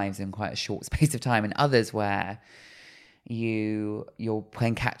 100 lives in quite a short space of time, and others where you're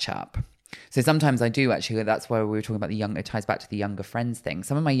playing catch up. So sometimes I do actually, that's why we were talking about it ties back to the younger friends thing.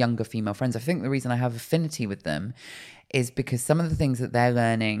 Some of my younger female friends, I think the reason I have affinity with them is because some of the things that they're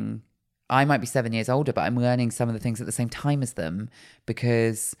learning, I might be 7 years older, but I'm learning some of the things at the same time as them,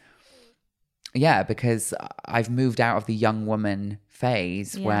 because I've moved out of the young woman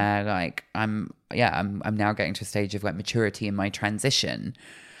phase where like I'm now getting to a stage of like maturity in my transition.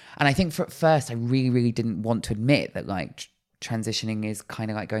 And I think at first I really, really didn't want to admit that like transitioning is kind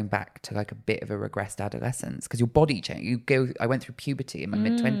of like going back to like a bit of a regressed adolescence, because your body change. I went through puberty in my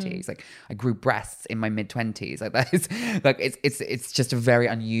mid-20s. Like I grew breasts in my mid-20s. Like that is like it's just a very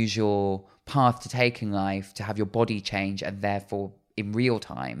unusual path to take in life, to have your body change, and therefore in real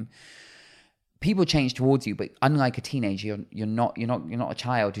time people change towards you. But unlike a teenager, you're not a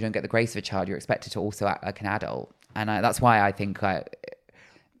child. You don't get the grace of a child. You're expected to also act like an adult. And that's why I think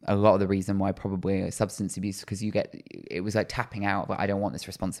a lot of the reason why probably substance abuse, because it was like tapping out, but I don't want this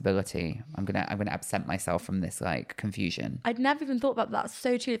responsibility. I'm gonna absent myself from this like confusion. I'd never even thought about that. That's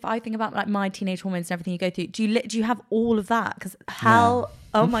so true. If I think about like my teenage hormones and everything you go through, do you have all of that? Because oh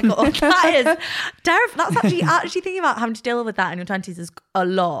my god, that is terrifying. That's actually thinking about having to deal with that in your 20s is a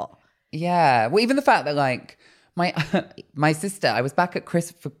lot. Yeah, well, even the fact that like my sister, I was back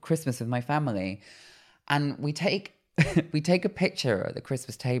for Christmas with my family, and we take a picture at the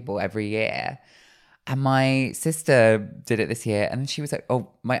Christmas table every year. And my sister did it this year, and she was like,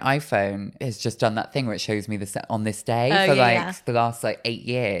 "Oh, my iPhone has just done that thing where it shows me the set on this day for the last like 8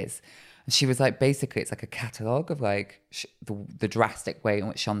 years." And she was like, basically, it's like a catalogue of like the drastic way in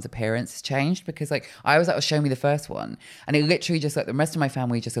which Shon's appearance has changed. Because like I was like, "Oh, show me the first one," and it literally just like the rest of my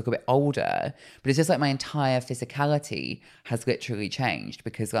family just look a bit older, but it's just like my entire physicality has literally changed,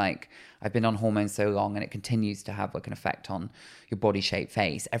 because like I've been on hormones so long, and it continues to have like an effect on your body shape,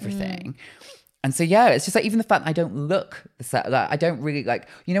 face, everything. And so, yeah, it's just like even the fact that I don't look the same, like I don't really like,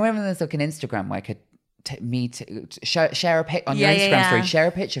 you know, when there's like an Instagram where I could share a pic on your Instagram story, share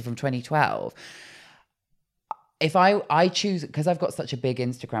a picture from 2012. If I choose, because I've got such a big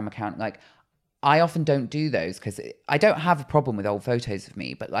Instagram account, like I often don't do those, because I don't have a problem with old photos of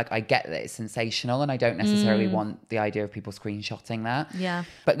me, but like I get that it's sensational, and I don't necessarily want the idea of people screenshotting that. Yeah.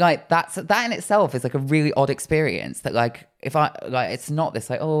 But like that in itself is like a really odd experience, that like if I like, it's not this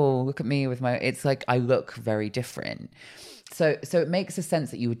like, oh, look at me with my, it's like I look very different. So it makes a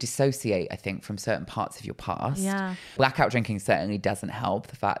sense that you would dissociate, I think, from certain parts of your past. Yeah. Blackout drinking certainly doesn't help.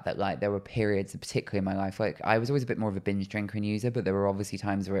 The fact that like there were periods, particularly in my life, like I was always a bit more of a binge drinker and user, but there were obviously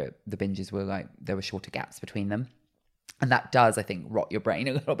times where the binges were like, there were shorter gaps between them. And that does, I think, rot your brain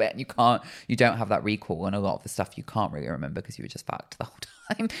a little bit, and you don't have that recall, and a lot of the stuff you can't really remember because you were just fucked the whole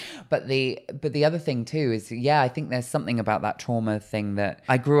time. But the other thing too is, I think there's something about that trauma thing that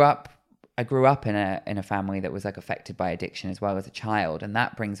I grew up in a family that was like affected by addiction as well as a child, and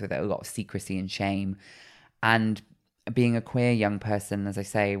that brings with it a lot of secrecy and shame. And being a queer young person, as I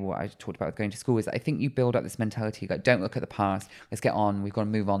say, what I talked about with going to school, is I think you build up this mentality like, don't look at the past, let's get on, we've got to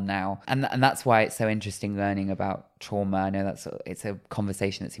move on now. And that's why it's so interesting learning about trauma. I know it's a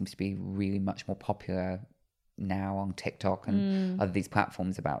conversation that seems to be really much more popular now on TikTok and other these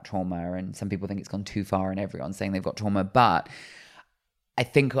platforms about trauma, and some people think it's gone too far and everyone's saying they've got trauma. But I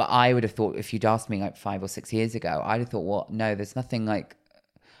think what I would have thought, if you'd asked me like 5 or 6 years ago, I'd have thought, well, no, there's nothing like,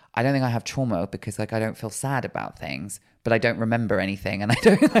 I don't think I have trauma because like I don't feel sad about things, but I don't remember anything, and I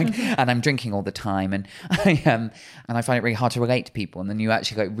don't like, and I'm drinking all the time, and I find it really hard to relate to people. And then you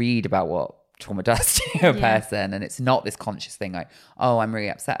actually like read about what trauma does to a person, and it's not this conscious thing like, oh, I'm really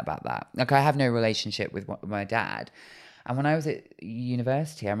upset about that. Like I have no relationship with my dad, and when I was at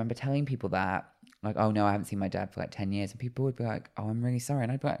university, I remember telling people that. Like, oh no, I haven't seen my dad for like 10 years. And people would be like, oh, I'm really sorry.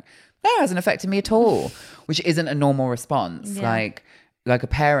 And I'd be like, no, it hasn't affected me at all, which isn't a normal response. Yeah. Like a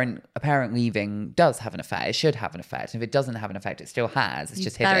parent leaving does have an effect. It should have an effect. And if it doesn't have an effect, it still has. It's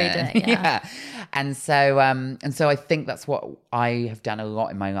just hidden. Yeah. And so I think that's what I have done a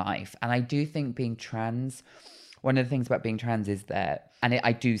lot in my life. And I do think being trans, one of the things about being trans is that, and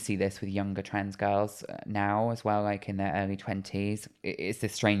I do see this with younger trans girls now as well, like in their early 20s. It's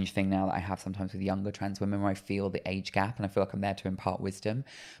this strange thing now that I have sometimes with younger trans women where I feel the age gap and I feel like I'm there to impart wisdom.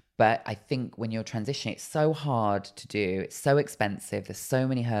 But I think when you're transitioning, it's so hard to do. It's so expensive. There's so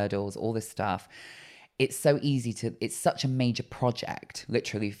many hurdles, all this stuff. It's so easy it's such a major project.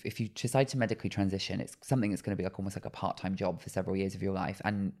 Literally, if you decide to medically transition, it's something that's going to be like almost like a part-time job for several years of your life.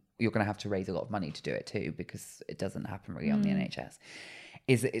 And you're going to have to raise a lot of money to do it too, because it doesn't happen really on the NHS.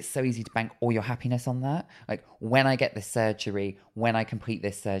 It's so easy to bank all your happiness on that. Like when I get this surgery, when I complete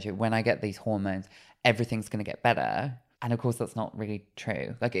this surgery, when I get these hormones, everything's going to get better. And of course, that's not really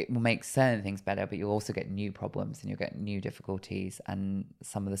true. Like it will make certain things better, but you'll also get new problems and you'll get new difficulties. And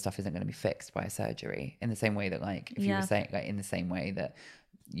some of the stuff isn't going to be fixed by a surgery in the same way that like, if you were saying like in the same way that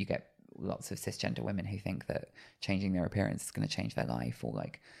you get lots of cisgender women who think that changing their appearance is going to change their life, or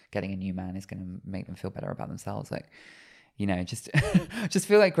like getting a new man is going to make them feel better about themselves. Like, you know, just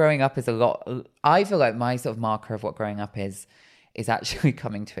feel like growing up is a lot. I feel like my sort of marker of what growing up is actually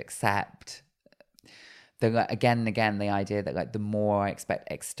coming to accept again and again, the idea that like the more I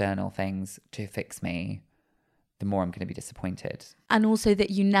expect external things to fix me, the more I'm going to be disappointed. And also that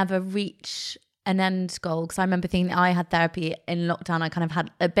you never reach an end goal. Because I remember thinking I had therapy in lockdown. I kind of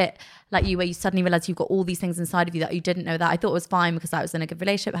had a bit like you, where you suddenly realize you've got all these things inside of you that you didn't know that. I thought it was fine because I was in a good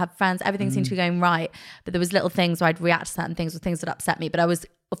relationship, had friends, everything seemed to be going right. But there was little things where I'd react to certain things or things that upset me. But I was,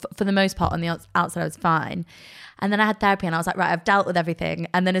 for the most part, on the outside, I was fine. And then I had therapy and I was like, right, I've dealt with everything.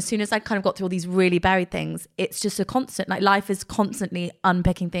 And then as soon as I kind of got through all these really buried things, it's just a constant, like life is constantly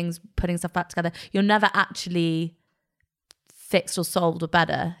unpicking things, putting stuff back together. You're never actually fixed or solved or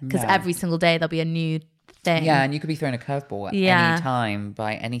better, because every single day there'll be a new thing. Yeah, and you could be thrown a curveball at any time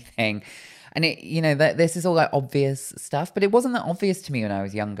by anything. And it, you know, that this is all like obvious stuff, but it wasn't that obvious to me when I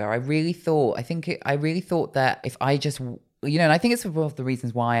was younger. I really thought that if I just, you know, and I think it's one of the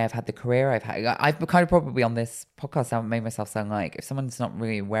reasons why I've had the career I've had. I've kind of probably on this podcast, I've made myself sound like, if someone's not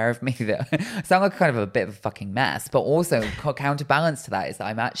really aware of me, that I sound like kind of a bit of a fucking mess. But also counterbalance to that is that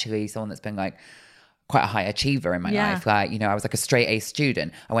I'm actually someone that's been like quite a high achiever in my life. Like, you know, I was like a straight A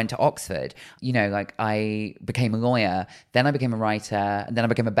student. I went to Oxford, you know, like I became a lawyer, then I became a writer, and then I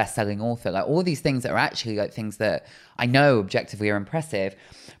became a best-selling author. Like all these things that are actually like things that I know objectively are impressive.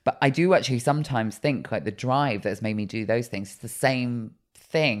 But I do actually sometimes think like the drive that's made me do those things is the same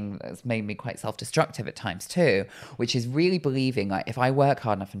thing that's made me quite self-destructive at times too, which is really believing like if I work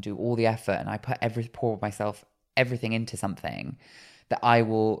hard enough and do all the effort and I pour myself everything into something, that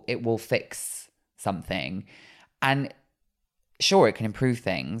it will fix something. And sure, it can improve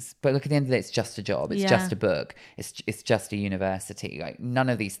things, but look, at the end of the day, it's just a job. It's just a book. It's just a university. Like none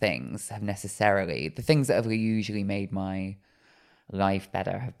of these things have necessarily, the things that have usually made my life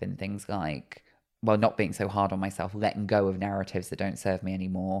better have been things like, well, not being so hard on myself, letting go of narratives that don't serve me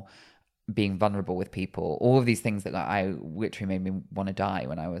anymore, being vulnerable with people, all of these things that like, I literally made me want to die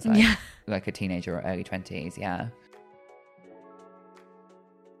when I was like a teenager or early 20s. Yeah.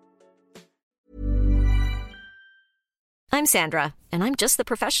 I'm Sandra, and I'm just the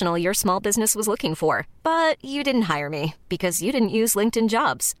professional your small business was looking for. But you didn't hire me because you didn't use LinkedIn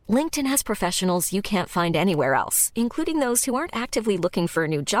Jobs. LinkedIn has professionals you can't find anywhere else, including those who aren't actively looking for a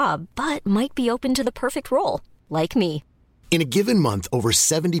new job, but might be open to the perfect role, like me. In a given month, over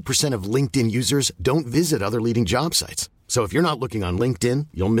 70% of LinkedIn users don't visit other leading job sites. So if you're not looking on LinkedIn,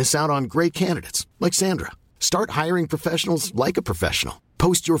 you'll miss out on great candidates like Sandra. Start hiring professionals like a professional.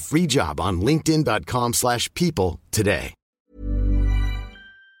 Post your free job on linkedin.com/people today.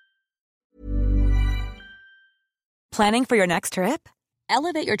 Planning for your next trip?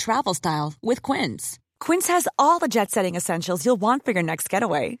 Elevate your travel style with Quince. Quince has all the jet-setting essentials you'll want for your next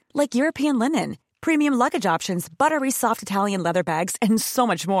getaway, like European linen, premium luggage options, buttery soft Italian leather bags, and so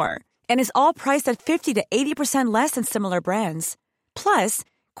much more. And is all priced at 50 to 80% less than similar brands. Plus,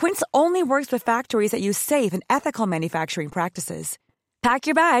 Quince only works with factories that use safe and ethical manufacturing practices. Pack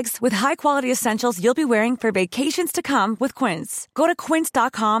your bags with high-quality essentials you'll be wearing for vacations to come with Quince. Go to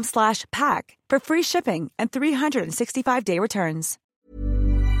quince.com/pack for free shipping and 365-day returns.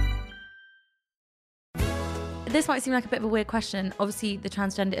 This might seem like a bit of a weird question. Obviously, the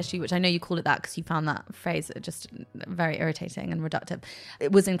transgender issue, which I know you call it that because you found that phrase just very irritating and reductive.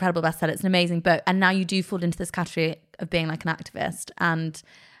 It was an incredible bestseller. It's an amazing book. And now you do fall into this category of being like an activist. And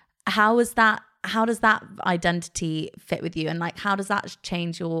how does that identity fit with you? And like, how does that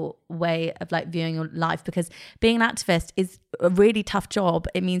change your way of like viewing your life? Because being an activist is a really tough job.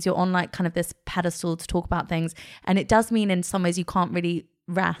 It means you're on like kind of this pedestal to talk about things. And it does mean in some ways you can't really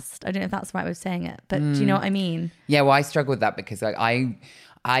rest. I don't know if that's the right way of saying it, but do you know what I mean? Yeah, well, I struggle with that because like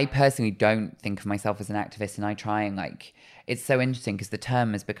I personally don't think of myself as an activist, and I try and like, it's so interesting because the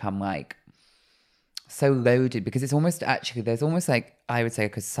term has become like so loaded because it's almost actually, there's almost like, I would say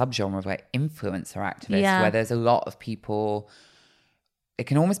like a subgenre of like influencer activists where there's a lot of people, it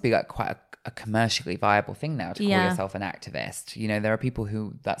can almost be like quite a commercially viable thing now to call yourself an activist. You know, there are people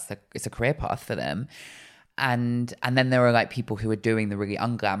who it's a career path for them. And then there are like people who are doing the really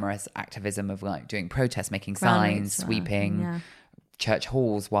unglamorous activism of like doing protests, making signs, sweeping church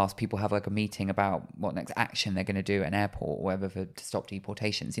halls whilst people have like a meeting about what next action they're going to do at an airport or whatever to stop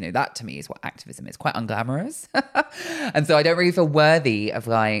deportations. You know, that to me is what activism is, quite unglamorous. And so I don't really feel worthy of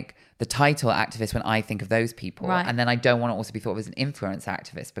like the title activist when I think of those people. Right. And then I don't want to also be thought of as an influence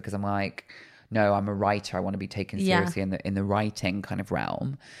activist because I'm like, no, I'm a writer. I want to be taken seriously in the writing kind of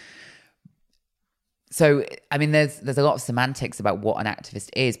realm. So, I mean, there's a lot of semantics about what an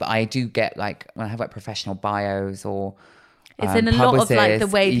activist is, but I do get like, when I have like professional bios or it's in a lot of like the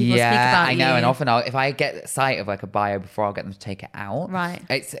way people speak about you. I know, and often if I get sight of like a bio before, I'll get them to take it out. Right.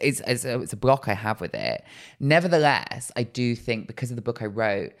 It's a block I have with it. Nevertheless, I do think because of the book I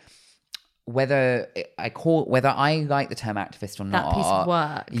wrote, whether I like the term activist or not, that piece of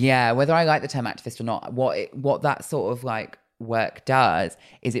work. Yeah, whether I like the term activist or not, what that sort of like work does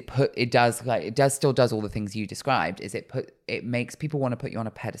is it still does all the things you described. It makes people want to put you on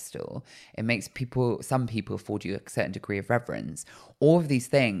a pedestal. It makes some people afford you a certain degree of reverence. All of these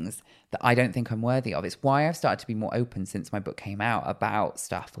things that I don't think I'm worthy of. It's why I've started to be more open since my book came out about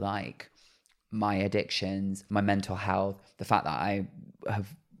stuff like my addictions, my mental health, the fact that I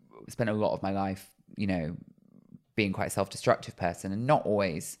have spent a lot of my life, you know, being quite a self-destructive person and not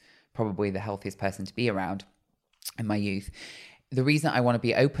always probably the healthiest person to be around in my youth. The reason I want to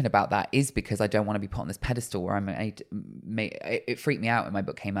be open about that is because I don't want to be put on this pedestal where it freaked me out when my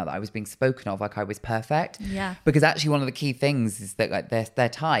book came out that I was being spoken of like I was perfect. Yeah. Because actually one of the key things is that like they're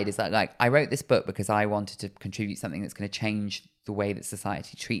tied. Is that like I wrote this book because I wanted to contribute something that's going to change the way that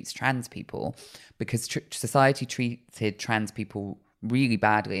society treats trans people, because society treated trans people really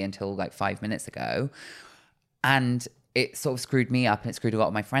badly until like 5 minutes ago, and it sort of screwed me up and it screwed a lot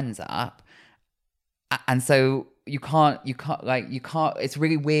of my friends up. And so you can't, it's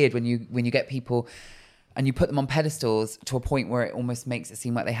really weird when you get people and you put them on pedestals to a point where it almost makes it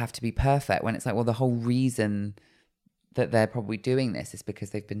seem like they have to be perfect, when it's like, well, the whole reason that they're probably doing this is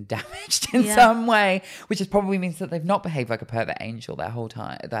because they've been damaged in some way, which just probably means that they've not behaved like a perfect angel their whole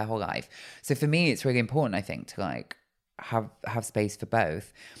life. So for me, it's really important, I think, to like have space for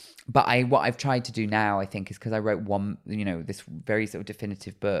both. But what I've tried to do now, I think, is because I wrote one, you know, this very sort of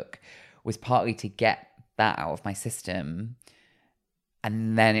definitive book, was partly to get that out of my system.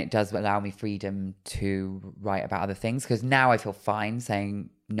 And then it does allow me freedom to write about other things. Because now I feel fine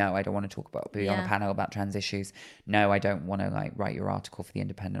saying, no, I don't want to be on a panel about trans issues. No, I don't want to like write your article for The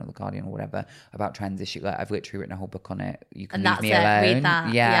Independent or The Guardian or whatever about trans issues. Like, I've literally written a whole book on it. You can leave me alone. Read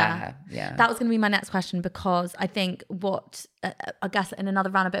that. Yeah. That was going to be my next question, because I think what, I guess in another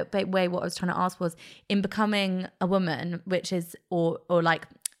roundabout way, what I was trying to ask was, in becoming a woman, which is, or like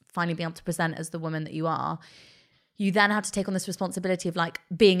finally being able to present as the woman that you are, you then have to take on this responsibility of like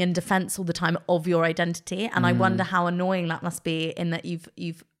being in defense all the time of your identity. And I wonder how annoying that must be, in that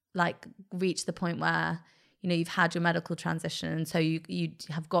you've like reached the point where, you know, you've had your medical transition. And so you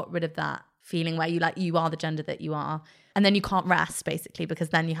have got rid of that feeling where you are the gender that you are. And then you can't rest, basically, because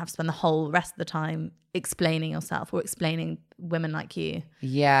then you have to spend the whole rest of the time explaining yourself or explaining women like you.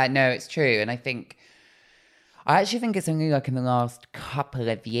 Yeah, no, it's true. And I actually think it's only like in the last couple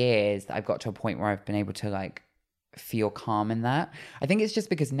of years that I've got to a point where I've been able to like feel calm in that. I think it's just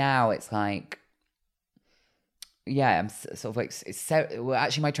because now it's like, yeah, I'm sort of like,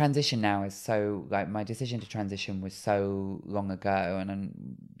 actually my transition now is so, like, my decision to transition was so long ago, and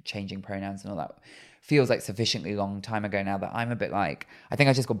I'm changing pronouns and all that feels like sufficiently long time ago now that I'm a bit like, I think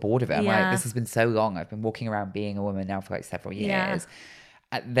I just got bored of it. I'm like, this has been so long. I've been walking around being a woman now for like several years.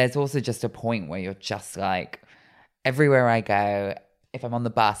 There's also just a point where you're just like, everywhere I go, if I'm on the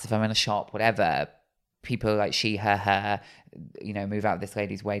bus, if I'm in a shop, whatever, people are like she, her, you know, move out of this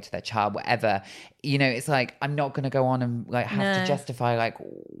lady's way to their child, whatever, you know, it's like, I'm not going to go on and like have to justify like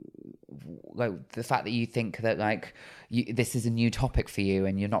the fact that you think that like this is a new topic for you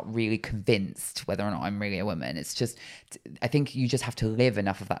and you're not really convinced whether or not I'm really a woman. It's just, I think you just have to live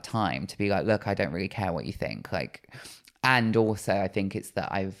enough of that time to be like, look, I don't really care what you think. Like, and also I think it's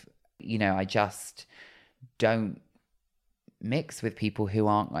that I just don't mix with people who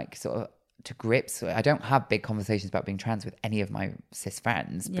aren't like sort of to grips. I don't have big conversations about being trans with any of my cis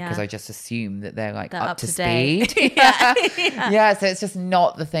friends because I just assume that they're like up to speed. Yeah. So it's just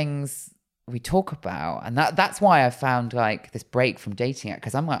not the things we talk about. And that's why I found like this break from dating it,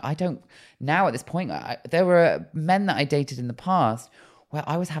 because I'm like, I don't now at this point, there were men that I dated in the past where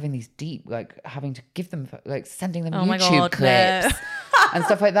I was having these deep, like having to give them, like sending them YouTube clips and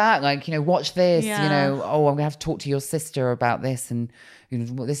stuff like that. Like, you know, watch this, you know, oh, I'm gonna have to talk to your sister about this. And, you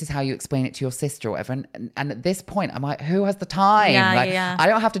know, this is how you explain it to your sister or whatever. And at this point, I'm like, who has the time? I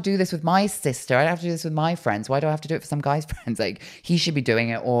don't have to do this with my sister. I don't have to do this with my friends. Why do I have to do it for some guy's friends? Like, he should be doing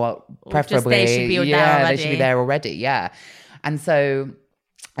it, or preferably, they should be there already. They should be there already. Yeah. And so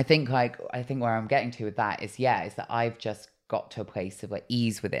I think where I'm getting to with that is that I've just got to a place of like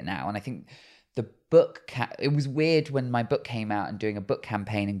ease with it now. And I think the book, it was weird when my book came out and doing a book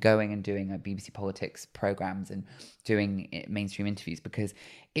campaign and going and doing like BBC Politics programs and doing mainstream interviews, because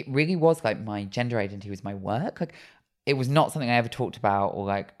it really was like my gender identity was my work. Like, it was not something I ever talked about or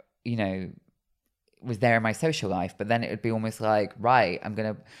like, you know, was there in my social life. But then it would be almost like, right, I'm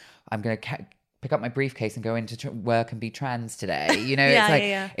gonna pick up my briefcase and go into work and be trans today. You know,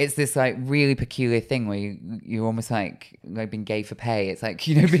 it's this like really peculiar thing where you're almost like being gay for pay. It's like,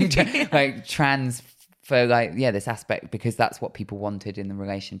 you know, being like trans for like, this aspect, because that's what people wanted in the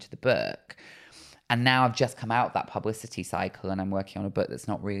relation to the book. And now I've just come out of that publicity cycle and I'm working on a book that's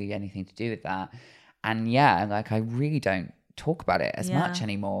not really anything to do with that. And like I really don't talk about it as much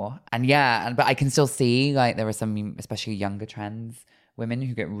anymore. And but I can still see like there are some, especially younger trans women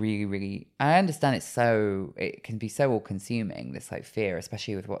who get really, really, I understand it can be so all-consuming, this like fear,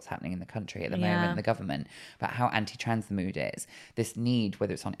 especially with what's happening in the country at the moment, the government, about how anti-trans the mood is, this need,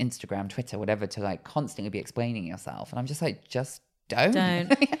 whether it's on Instagram, Twitter, whatever, to like constantly be explaining yourself. And I'm just like, just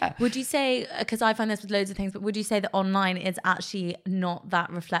don't. Would you say, because I find this with loads of things, but would you say that online is actually not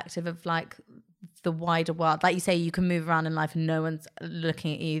that reflective of like the wider world? Like you say, you can move around in life and no one's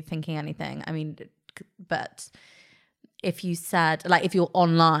looking at you thinking anything. I mean, but if you said, like, if you're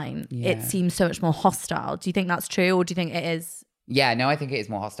online, it seems so much more hostile. Do you think that's true, or do you think it is? Yeah, no, I think it is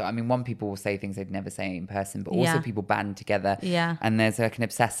more hostile. I mean, people will say things they'd never say in person, but also people band together. Yeah. And there's like an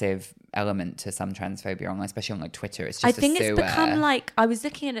obsessive element to some transphobia online, especially on like Twitter. It's just I think it's become like, I was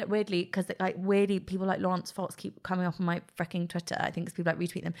looking at it weirdly, because like weirdly people like Lawrence Fox keep coming up on my freaking Twitter. I think it's people like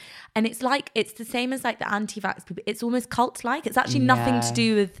retweet them. And it's like, it's the same as like the anti-vax people. It's almost cult-like. It's actually nothing to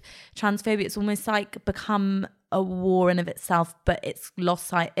do with transphobia. It's almost like become a war in of itself, but it's lost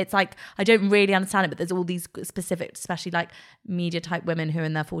sight. It's like, I don't really understand it, but there's all these specific, especially like media type women who are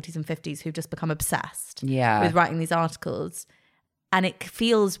in their 40s and 50s who've just become obsessed with writing these articles, and it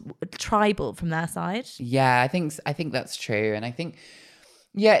feels tribal from their side. I think that's true. And I think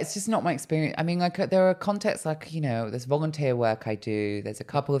it's just not my experience. I mean, like there are contexts, like, you know, there's volunteer work I do, there's a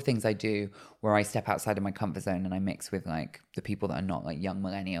couple of things I do where I step outside of my comfort zone and I mix with like the people that are not like young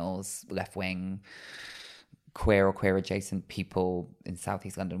millennials, left wing, queer or queer adjacent people in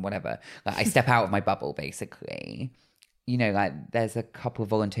Southeast London, whatever. Like I step out of my bubble, basically. You know, like there's a couple of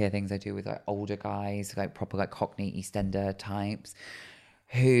volunteer things I do with like older guys, like proper like Cockney EastEnder types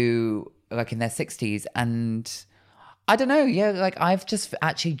who are like in their 60s, and I don't know, like I've just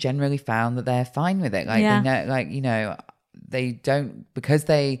actually generally found that they're fine with it. Like they know, like, you know, they don't, because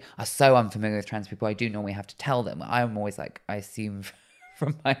they are so unfamiliar with trans people, I do normally have to tell them. I'm always like, I assume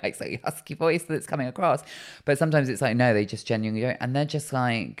from my like slightly husky voice that's coming across, but sometimes it's like, no, they just genuinely don't. And they're just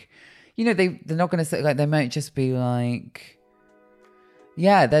like, you know, they're not going to say, like, they might just be like,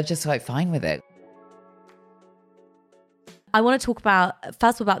 they're just like fine with it. I want to talk about,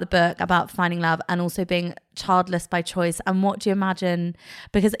 first of all, about the book, about finding love and also being childless by choice. And what do you imagine?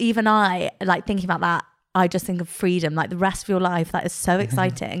 Because even I, like thinking about that, I just think of freedom, like the rest of your life. That is so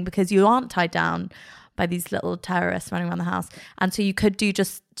exciting because you aren't tied down by these little terrorists running around the house. And so you could do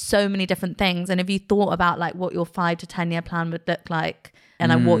just so many different things. And if you thought about like what your 5 to 10 year plan would look like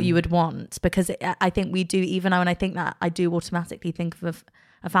and like what you would want, because I think we do, even when I think that, I do automatically think of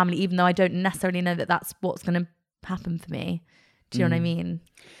a family, even though I don't necessarily know that that's what's going to happen for me. Do you know what I mean?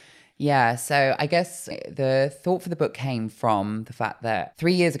 Yeah, so I guess the thought for the book came from the fact that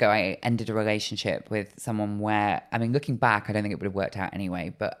 3 years ago I ended a relationship with someone where, I mean, looking back, I don't think it would have worked out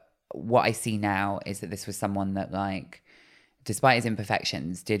anyway, but what I see now is that this was someone that, like, despite his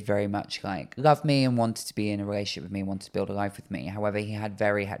imperfections, did very much like love me and wanted to be in a relationship with me and wanted to build a life with me. However, he had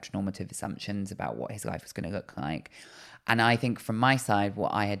very heteronormative assumptions about what his life was going to look like. And I think from my side,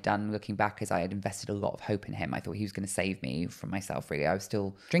 what I had done looking back is I had invested a lot of hope in him. I thought he was going to save me from myself, really. I was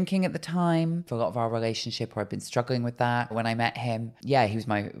still drinking at the time for a lot of our relationship, or I'd been struggling with that when I met him. Yeah, he was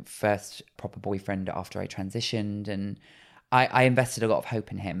my first proper boyfriend after I transitioned, and I invested a lot of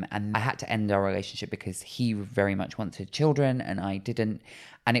hope in him, and I had to end our relationship because he very much wanted children and I didn't.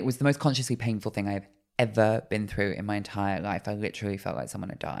 And it was the most consciously painful thing I've ever been through in my entire life. I literally felt like someone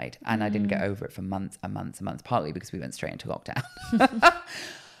had died, and I didn't get over it for months and months and months, partly because we went straight into lockdown.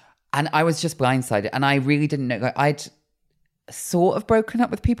 And I was just blindsided, and I really didn't know. Like, I'd sort of broken up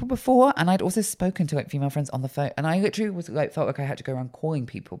with people before, and I'd also spoken to like female friends on the phone, and I literally was like, felt like I had to go around calling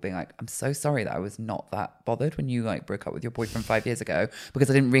people being like, I'm so sorry that I was not that bothered when you like broke up with your boyfriend 5 years ago, because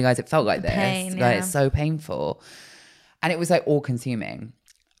I didn't realize it felt like this. Pain, like, it's so painful, and it was like all consuming.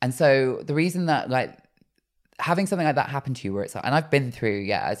 And so the reason that like having something like that happen to you where it's like, and I've been through,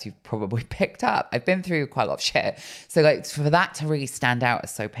 as you've probably picked up, I've been through quite a lot of shit, so like for that to really stand out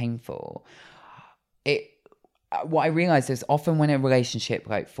as so painful, what I realized is often when a relationship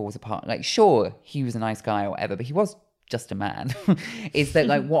like falls apart, like sure, he was a nice guy or whatever, but he was just a man, is that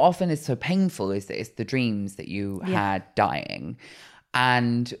like what often is so painful is that it's the dreams that you had dying.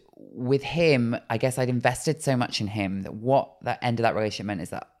 And with him, I guess I'd invested so much in him that what that end of that relationship meant is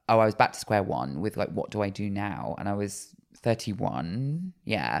that, I was back to square one with like, what do I do now? And I was 31.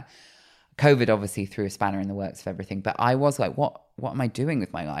 Yeah. COVID obviously threw a spanner in the works of everything, but I was like, what am I doing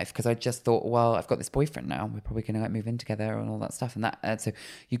with my life? Because I just thought, well, I've got this boyfriend now. We're probably going to like move in together and all that stuff. And that, so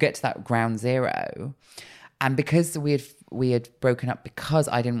you get to that ground zero. And because we had broken up because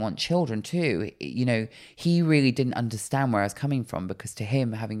I didn't want children too, you know, he really didn't understand where I was coming from, because to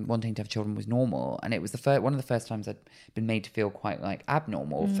him, wanting to have children was normal. And it was one of the first times I'd been made to feel quite like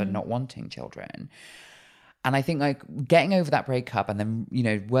abnormal for not wanting children. And I think like getting over that breakup and then, you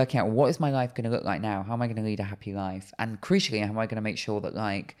know, working out what is my life going to look like now? How am I going to lead a happy life? And crucially, how am I going to make sure that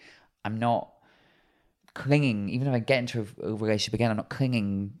like I'm not clinging, even if I get into a relationship again, I'm not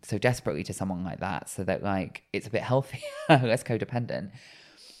clinging so desperately to someone like that, so that like it's a bit healthier, less codependent.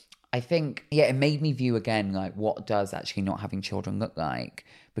 I think, it made me view again like what does actually not having children look like,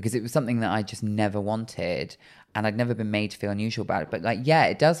 because it was something that I just never wanted and I'd never been made to feel unusual about it. But like,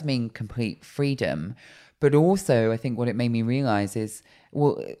 it does mean complete freedom. But also I think what it made me realize is,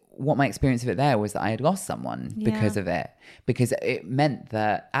 well, what my experience of it there was that I had lost someone because of it, because it meant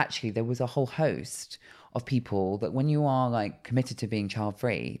that actually there was a whole host of people that when you are like committed to being child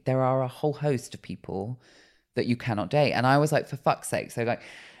free, there are a whole host of people that you cannot date. And I was like, for fuck's sake. So like,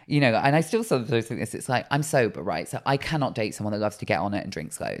 you know, and I still sometimes think this, it's like, I'm sober, right? So I cannot date someone that loves to get on it and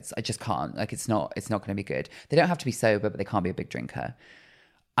drinks loads. I just can't. Like, it's not going to be good. They don't have to be sober, but they can't be a big drinker.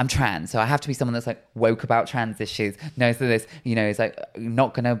 I'm trans, so I have to be someone that's like woke about trans issues, knows that this, you know, is like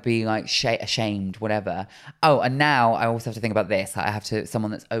not going to be like ashamed, whatever. Oh, and now I also have to think about this. I have to,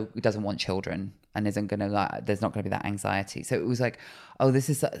 someone that's, doesn't want children and isn't going to like, there's not going to be that anxiety. So it was like, this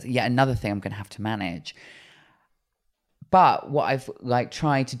is yet another thing I'm going to have to manage. But what I've like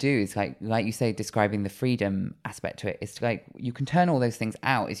tried to do is like you say, describing the freedom aspect to it, is to like, you can turn all those things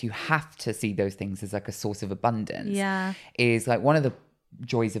out, is you have to see those things as like a source of abundance. Yeah. Is like one of the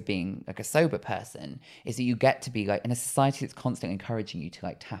joys of being like a sober person is that you get to be like in a society that's constantly encouraging you to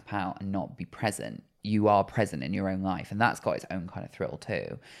like tap out and not be present. You are present in your own life, and that's got its own kind of thrill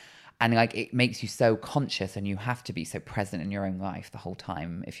too. And like it makes you so conscious, and you have to be so present in your own life the whole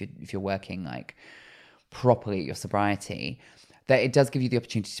time if you're working like properly at your sobriety, that it does give you the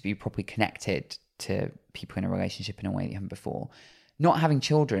opportunity to be properly connected to people in a relationship in a way that you haven't before. Not having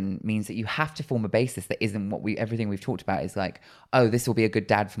children means that you have to form a basis that isn't everything we've talked about is like, this will be a good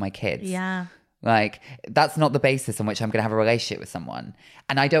dad for my kids. Yeah. Like, that's not the basis on which I'm going to have a relationship with someone.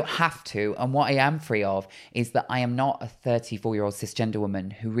 And I don't have to. And what I am free of is that I am not a 34-year-old cisgender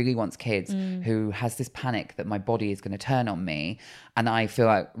woman who really wants kids, who has this panic that my body is going to turn on me. And I feel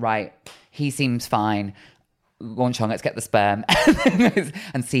like, right, he seems fine. Launch on, let's get the sperm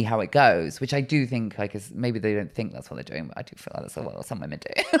and see how it goes, which I do think like is, maybe they don't think that's what they're doing, but I do feel like that's what some women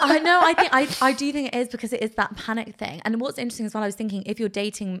do. I know, I do think it is, because it is that panic thing. And what's interesting as well, I was thinking, if you're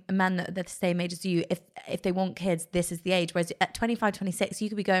dating men that are the same age as you, if they want kids, this is the age. Whereas at 25, 26, you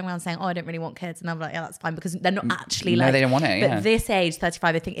could be going around saying, I don't really want kids, and I'm like, that's fine, because they're not actually like, no, they don't want it. But this age,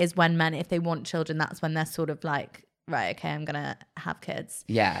 35, I think, is when men, if they want children, that's when they're sort of like right, okay, I'm gonna have kids.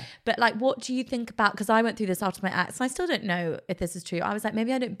 Yeah. But like, what do you think about, because I went through this after my ex and I still don't know if this is true. I was like,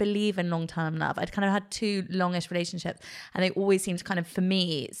 maybe I don't believe in long-term love. I'd kind of had 2 longish relationships and they always seemed to kind of, for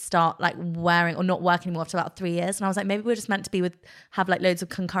me, start like wearing or not working anymore after about 3 years. And I was like, maybe we're just meant to be have like loads of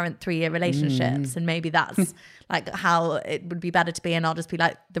concurrent 3-year relationships, and maybe that's like how it would be better to be, and I'll just be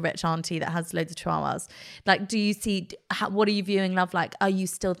like the rich auntie that has loads of chihuahuas. Like, do you see, what are you viewing love like? Are you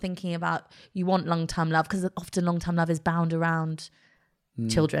still thinking about, you want long-term love? Because often long-term love is bound around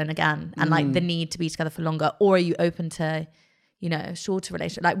children again, and like the need to be together for longer. Or are you open to, you know, shorter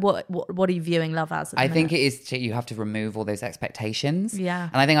relationship? Like what are you viewing love as? I think it is, you have to remove all those expectations. Yeah.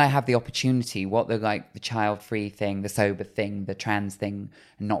 And I think I have the opportunity, what the child-free thing, the sober thing, the trans thing,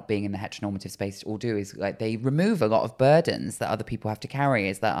 and not being in the heteronormative space all do is like they remove a lot of burdens that other people have to carry,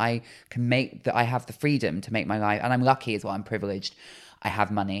 is that I have the freedom to make my life, and I'm lucky as well, I'm privileged. I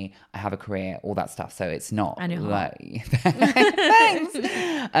have money, I have a career, all that stuff. So it's not like, thanks.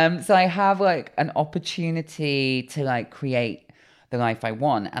 So I have like an opportunity to like create the life I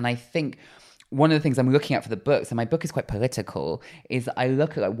want. And I think one of the things I'm looking at for the book, so my book is quite political, is I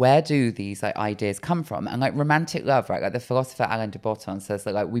look at like, where do these like ideas come from? And like romantic love, right? Like the philosopher Alain de Botton says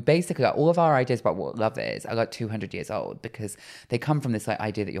that like we basically, like all of our ideas about what love is are like 200 years old, because they come from this like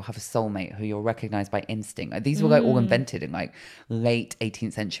idea that you'll have a soulmate who you'll recognize by instinct. Like these were like all invented in like late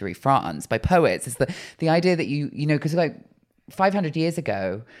 18th century France by poets. It's the idea that you know, because like 500 years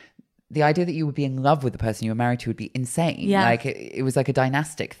ago, the idea that you would be in love with the person you were married to would be insane. Yeah. Like it was like a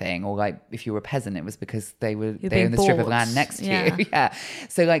dynastic thing, or like if you were a peasant, it was because they owned the strip of land next to you. Yeah.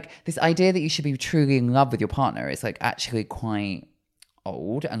 So like this idea that you should be truly in love with your partner is like actually quite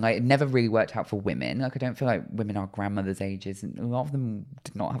old, and like it never really worked out for women. Like I don't feel like women are grandmothers' ages, and a lot of them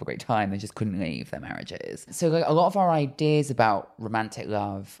did not have a great time. They just couldn't leave their marriages. So like a lot of our ideas about romantic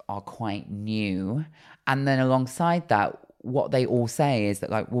love are quite new, and then alongside that, what they all say is that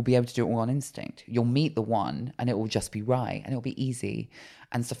like we'll be able to do it all on instinct. You'll meet the one and it will just be right and it'll be easy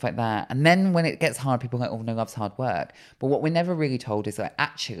and stuff like that. And then when it gets hard, people are like, oh no, love's hard work. But what we're never really told is like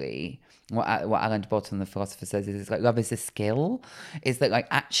actually what Alain de Botton, the philosopher, says is like love is a skill. Is that like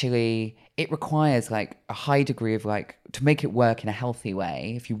actually it requires like a high degree of like, to make it work in a healthy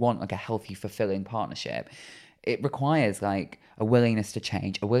way, if you want like a healthy, fulfilling partnership, it requires like a willingness to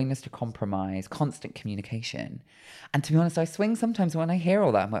change, a willingness to compromise, constant communication. And to be honest, I swing sometimes when I hear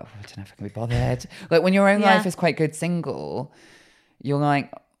all that. I'm like, oh, I don't know if I can be bothered. Like when your own life is quite good single, you're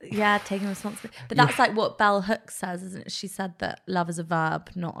like... Yeah, taking responsibility. But that's like what Bell Hooks says, isn't it? She said that love is a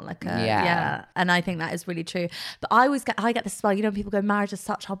verb, not like a... Yeah. And I think that is really true. But I get this as well. You know, people go, marriage is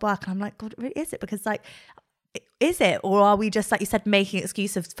such hard work. And I'm like, God, really is it? Because like... Is it? Or are we just, like you said, making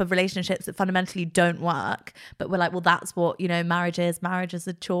excuses for relationships that fundamentally don't work? But we're like, well, that's what, you know, marriage is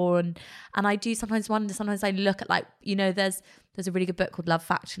a chore. And I do sometimes wonder, sometimes I look at like, you know, there's a really good book called Love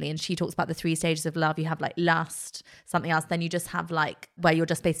Factually, and she talks about the 3 stages of love. You have like lust, something else, then you just have like where you're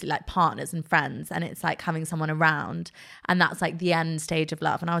just basically like partners and friends, and it's like having someone around, and that's like the end stage of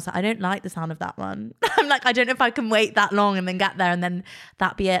love. And I was like, I don't like the sound of that one. I'm like, I don't know if I can wait that long and then get there and then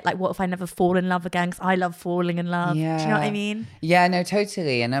that be it. Like, what if I never fall in love again? Because I love falling in love. Yeah. Do you know what I mean? Yeah, no,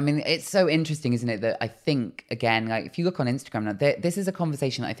 totally. And I mean, it's so interesting, isn't it, that I think, again, like if you look on Instagram now, this is a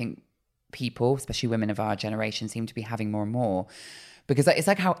conversation that I think people, especially women of our generation, seem to be having more and more. Because it's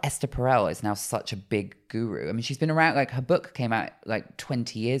like how Esther Perel is now such a big guru. I mean, she's been around, like her book came out like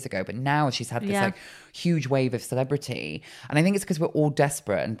 20 years ago, but now she's had this like huge wave of celebrity. And I think it's because we're all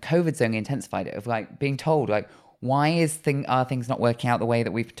desperate, and COVID's only intensified it, of like being told like, why are things not working out the way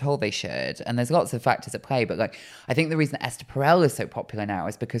that we've been told they should? And there's lots of factors at play. But like, I think the reason that Esther Perel is so popular now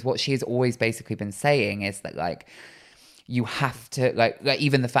is because what she has always basically been saying is that like, you have to like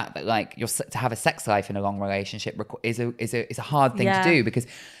even the fact that like to have a sex life in a long relationship is a hard thing to do, because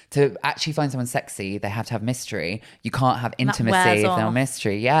to actually find someone sexy, they have to have mystery. You can't have intimacy if there's no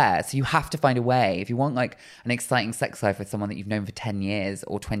mystery. Yeah, so you have to find a way. If you want like an exciting sex life with someone that you've known for 10 years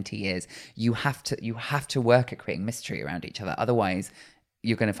or 20 years, you have to work at creating mystery around each other. Otherwise,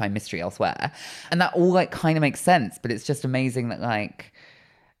 you're going to find mystery elsewhere. And that all like kind of makes sense. But it's just amazing that like,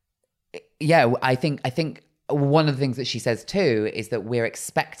 yeah, I think one of the things that she says too is that we're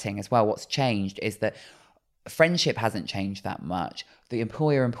expecting as well, what's changed is that friendship hasn't changed that much. The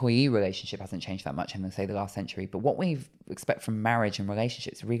employer-employee relationship hasn't changed that much in, say, the last century. But what we expect from marriage and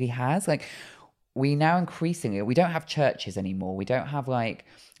relationships really has. Like, we now increasingly, we don't have churches anymore. We don't have like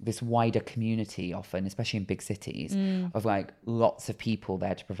this wider community often, especially in big cities, of like lots of people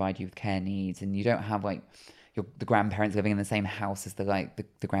there to provide you with care needs. And you don't have like the grandparents living in the same house as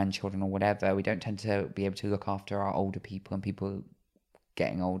the grandchildren or whatever. We don't tend to be able to look after our older people and people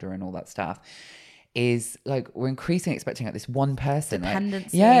getting older and all that stuff. is like we're increasingly expecting like this one person.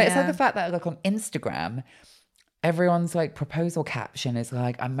 Dependency. Like, it's like the fact that like on Instagram, everyone's like proposal caption is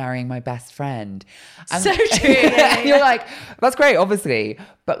like, I'm marrying my best friend. And so true. You're like, that's great, obviously.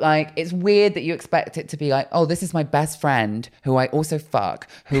 But like, it's weird that you expect it to be like, oh, this is my best friend who I also fuck,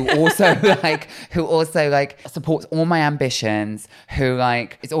 who also like supports all my ambitions, who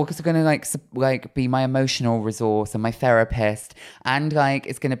like is also going to like be my emotional resource and my therapist, and like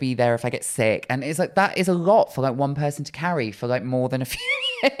is going to be there if I get sick. And it's like, that is a lot for like one person to carry for like more than a few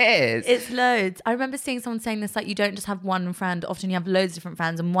years. It's loads. I remember seeing someone saying this, like, you don't just have one friend, often you have loads of different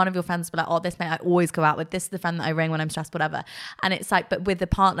friends, and one of your friends will be like, oh, this mate I always go out with, this is the friend that I ring when I'm stressed, whatever. And it's like, but with the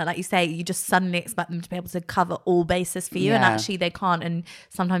partner, like you say, you just suddenly expect them to be able to cover all bases for you, and actually they can't. And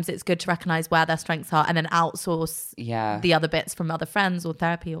sometimes it's good to recognize where their strengths are and then outsource the other bits from other friends or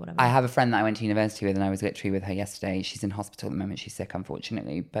therapy or whatever. I have a friend that I went to university with, and I was literally with her yesterday. She's in hospital at the moment. She's sick,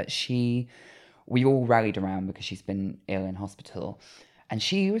 unfortunately, but we all rallied around because she's been ill in hospital. And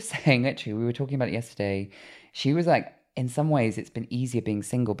she was saying, literally, we were talking about it yesterday, she was like, in some ways it's been easier being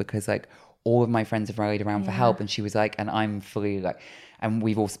single because like all of my friends have rallied around for help. And she was like, and I'm fully like, and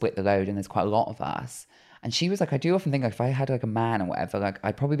we've all split the load and there's quite a lot of us. And she was like, I do often think like if I had like a man or whatever, like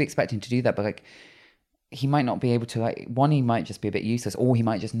I'd probably be expecting to do that, but like he might not be able to, like, one, he might just be a bit useless, or he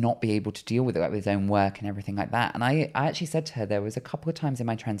might just not be able to deal with it, like with his own work and everything like that. And I actually said to her, there was a couple of times in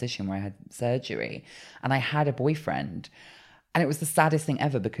my transition where I had surgery and I had a boyfriend. And it was the saddest thing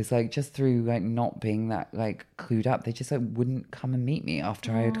ever because like just through like not being that like clued up, they just like wouldn't come and meet me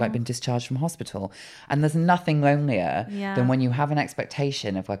after I had like been discharged from hospital. And there's nothing lonelier than when you have an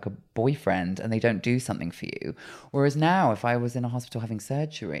expectation of like a boyfriend and they don't do something for you. Whereas now, if I was in a hospital having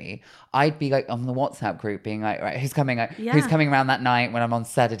surgery, I'd be like on the WhatsApp group being like, right, who's coming around that night when I'm on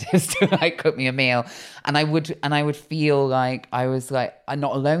sedatives to like cook me a meal. And I would feel like I was like, I'm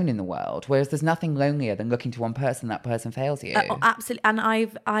not alone in the world. Whereas there's nothing lonelier than looking to one person, that person fails you. Oh, absolutely. And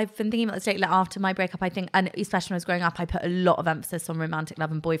I've been thinking about this lately, like after my breakup, I think, and especially when I was growing up, I put a lot of emphasis on romantic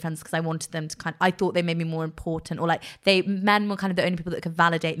love and boyfriends because I wanted them to I thought they made me more important, or like men were kind of the only people that could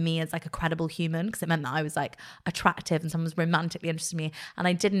validate me as like a credible human, because it meant that I was like attractive and someone was romantically interested in me. And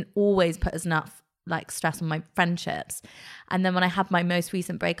I didn't always put as enough like stress on my friendships. And then when I had my most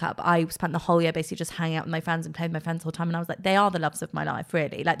recent breakup, I spent the whole year basically just hanging out with my friends and playing with my friends the whole time. And I was like, they are the loves of my life,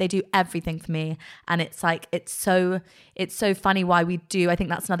 really. Like they do everything for me. And it's like, it's so funny why we do. I think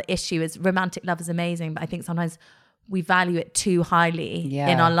that's another issue, is romantic love is amazing, but I think sometimes we value it too highly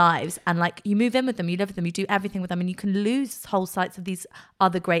in our lives. And like you move in with them, you live with them, you do everything with them, and you can lose whole sights of these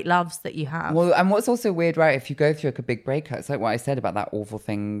other great loves that you have. Well, and what's also weird, right, if you go through like a big breakup, it's like what I said about that awful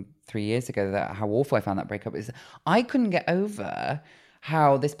thing 3 years ago, that how awful I found that breakup is. I couldn't get over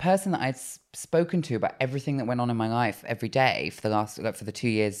how this person that I'd spoken to about everything that went on in my life every day for the last, like for the 2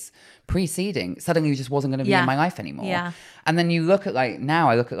 years preceding, suddenly just wasn't going to be in my life anymore. Yeah. And then you look at like, now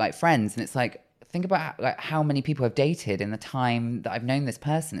I look at like friends, and it's like, think about like how many people I've dated in the time that I've known this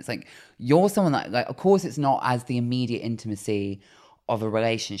person. It's like, you're someone that like, of course it's not as the immediate intimacy of a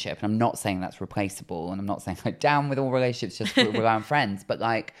relationship. And I'm not saying that's replaceable. And I'm not saying like down with all relationships, just around friends. But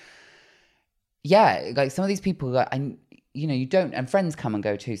like, yeah, like some of these people, like, you don't, and friends come and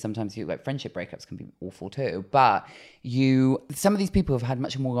go too. Sometimes you like friendship breakups can be awful too. But some of these people have had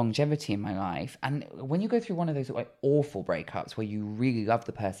much more longevity in my life. And when you go through one of those like awful breakups where you really love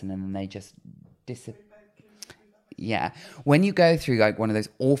the person and then they just when you go through like one of those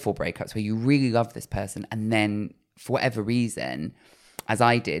awful breakups where you really love this person and then for whatever reason, as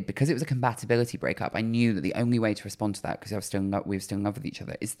I did, because it was a compatibility breakup, I knew that the only way to respond to that, because we were still in love with each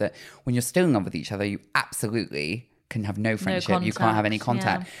other, is that when you're still in love with each other, you absolutely can have no friendship. You can't have any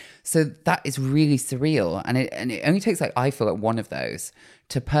contact. Yeah. So that is really surreal. And it only takes like, I feel like one of those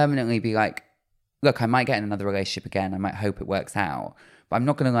to permanently be like, look, I might get in another relationship again. I might hope it works out, but I'm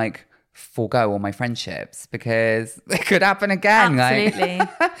not going to like forego all my friendships because it could happen again. Absolutely.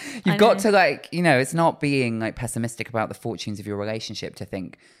 Like, you've got to like, it's not being like pessimistic about the fortunes of your relationship to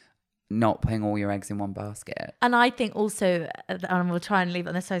think not putting all your eggs in one basket. And I think also, and we'll try and leave it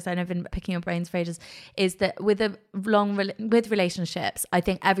on this side, so I've been picking your brains for ages, is that with relationships, I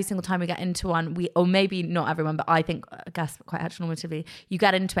think every single time we get into one, or maybe not everyone, but I guess quite heteronormatively, you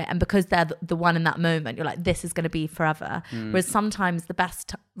get into it, and because they're the one in that moment, you're like, this is going to be forever. Whereas sometimes the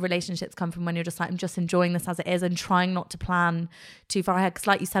best relationships come from when you're just like, I'm just enjoying this as it is and trying not to plan too far ahead. Because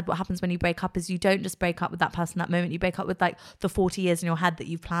like you said, what happens when you break up is you don't just break up with that person that moment, you break up with like the 40 years in your head that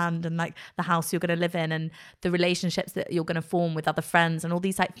you've planned, and like the house you're going to live in, and the relationships that you're going to form with other friends, and all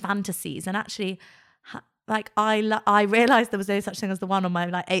these like fantasies. And actually like I realized there was no such thing as the one on my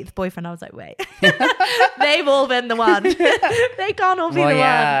like 8th boyfriend. I was like, wait, they've all been the one. They can't all be the one.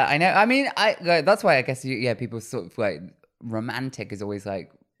 Yeah, I know. I mean, that's why I guess people sort of like romantic is always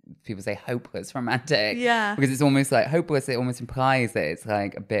like, people say hopeless romantic. Yeah. Because it's almost like hopeless, it almost implies that it's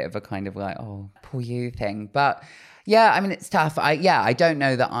like a bit of a kind of like, oh, poor you thing. But yeah, I mean, it's tough. I don't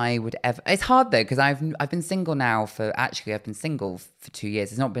know that I would ever. It's hard though, because I've been single now I've been single for 2 years.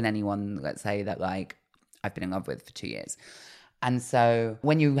 There's not been anyone, let's say, that like I've been in love with for 2 years. And so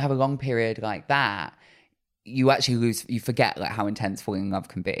when you have a long period like that, you actually you forget like how intense falling in love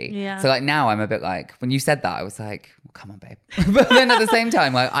can be. Yeah. So like now I'm a bit like, when you said that, I was like, well, come on, babe. But then at the same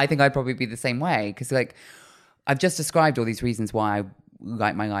time, like, I think I'd probably be the same way, because like I've just described all these reasons why I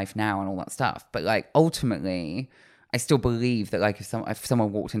like my life now and all that stuff. But like ultimately, I still believe that like if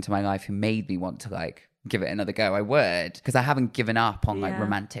someone walked into my life who made me want to like give it another go, I would, because I haven't given up on like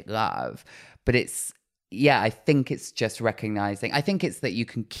romantic love. But I think it's just recognizing. I think it's that you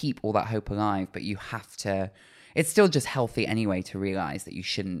can keep all that hope alive, but you have to. It's still just healthy anyway to realize that you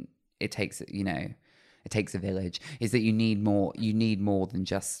shouldn't. It takes a village. Is that you need more. You need more than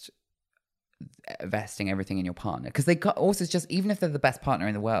just investing everything in your partner, because they also just, even if they're the best partner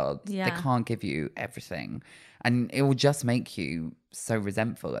in the world, they can't give you everything, and it will just make you so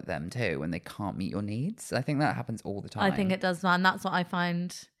resentful at them too when they can't meet your needs. I think that happens all the time. I think it does, and that's what I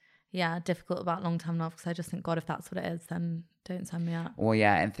find difficult about long-term love, because I just think, God, if that's what it is, then don't sign me up. Well,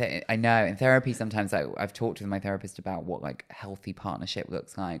 yeah, and I know in therapy sometimes I've talked with my therapist about what like healthy partnership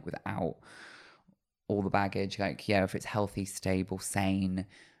looks like without all the baggage. Like, if it's healthy, stable, sane.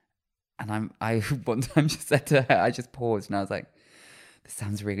 And I one time just said to her, I just paused and I was like, this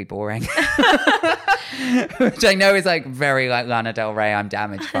sounds really boring. Which I know is like very like Lana Del Rey, I'm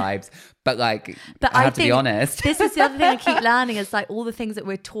damaged vibes. But like, I have to be honest. This is the other thing I keep learning, is like all the things that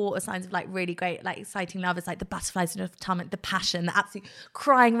we're taught are signs of like really great, like exciting love. It's like the butterflies in your stomach, the passion, the absolute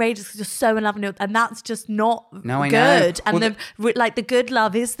crying rages because you're so in love, and that's just not good. And the good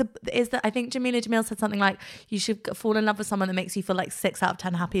love is the I think Jamila Jamil said something like, you should fall in love with someone that makes you feel like 6 out of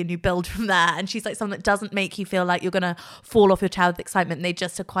 10 happy, and you build from there. And she's like, someone that doesn't make you feel like you're gonna fall off your chair with excitement, and they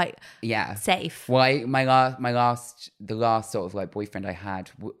just are quite safe. Well, the last sort of like boyfriend I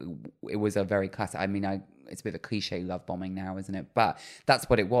had, it was a very classic. I mean, it's a bit of a cliche love bombing now, isn't it? But that's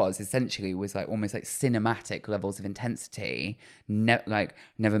what it was. Essentially, it was like almost like cinematic levels of intensity. Never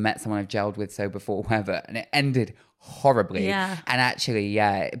met someone I've gelled with so before, whatever. And it ended horribly. Yeah. And actually,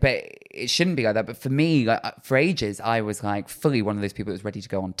 but it shouldn't be like that. But for me, like for ages, I was like fully one of those people that was ready to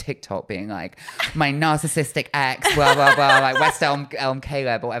go on TikTok being like, my narcissistic ex, blah, blah, blah, like West Elm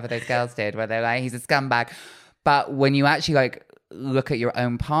Caleb or whatever those girls did, where they're like, he's a scumbag. But when you actually like look at your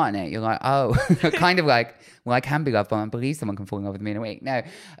own partner, you're like, oh, kind of like, well, I can be loved, but I don't believe someone can fall in love with me in a week. No,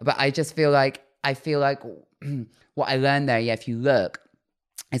 but I just feel like what I learned there, if you look,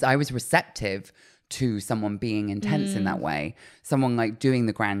 is I was receptive to someone being intense in that way, someone like doing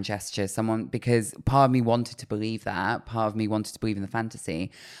the grand gesture, because part of me wanted to believe that, part of me wanted to believe in the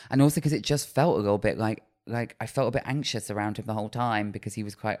fantasy, and also because it just felt a little bit like I felt a bit anxious around him the whole time, because he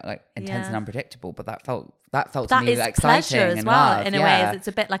was quite like intense and unpredictable. But that felt to me like exciting as and well. love. In a way, it's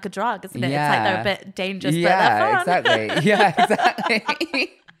a bit like a drug, isn't it? It's like they're a bit dangerous, but they're fun. Exactly. Yeah,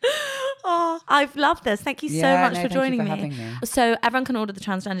 exactly. Oh, I've loved this. Thank you so much for joining me. So everyone can order the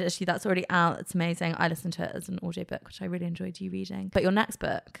Transgender Issue. That's already out. It's amazing. I listened to it as an audiobook, which I really enjoyed you reading. But your next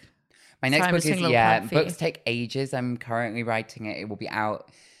book? My next book is, books take ages. I'm currently writing it. It will be out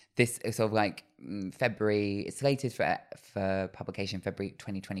this sort of like February. It's slated for publication February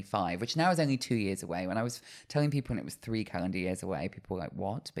 2025, which now is only 2 years away. When I was telling people it was 3 calendar years away, people were like,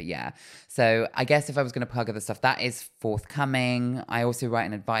 what? But yeah. So I guess if I was going to plug other stuff, that is forthcoming. I also write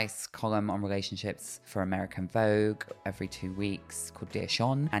an advice column on relationships for American Vogue every 2 weeks called Dear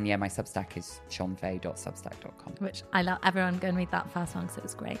Shon. And my Substack is shonfaye.substack.com. Which I love. Everyone go and read that first one because it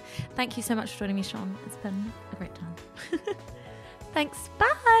was great. Thank you so much for joining me, Shon. It's been a great time. Thanks. Bye.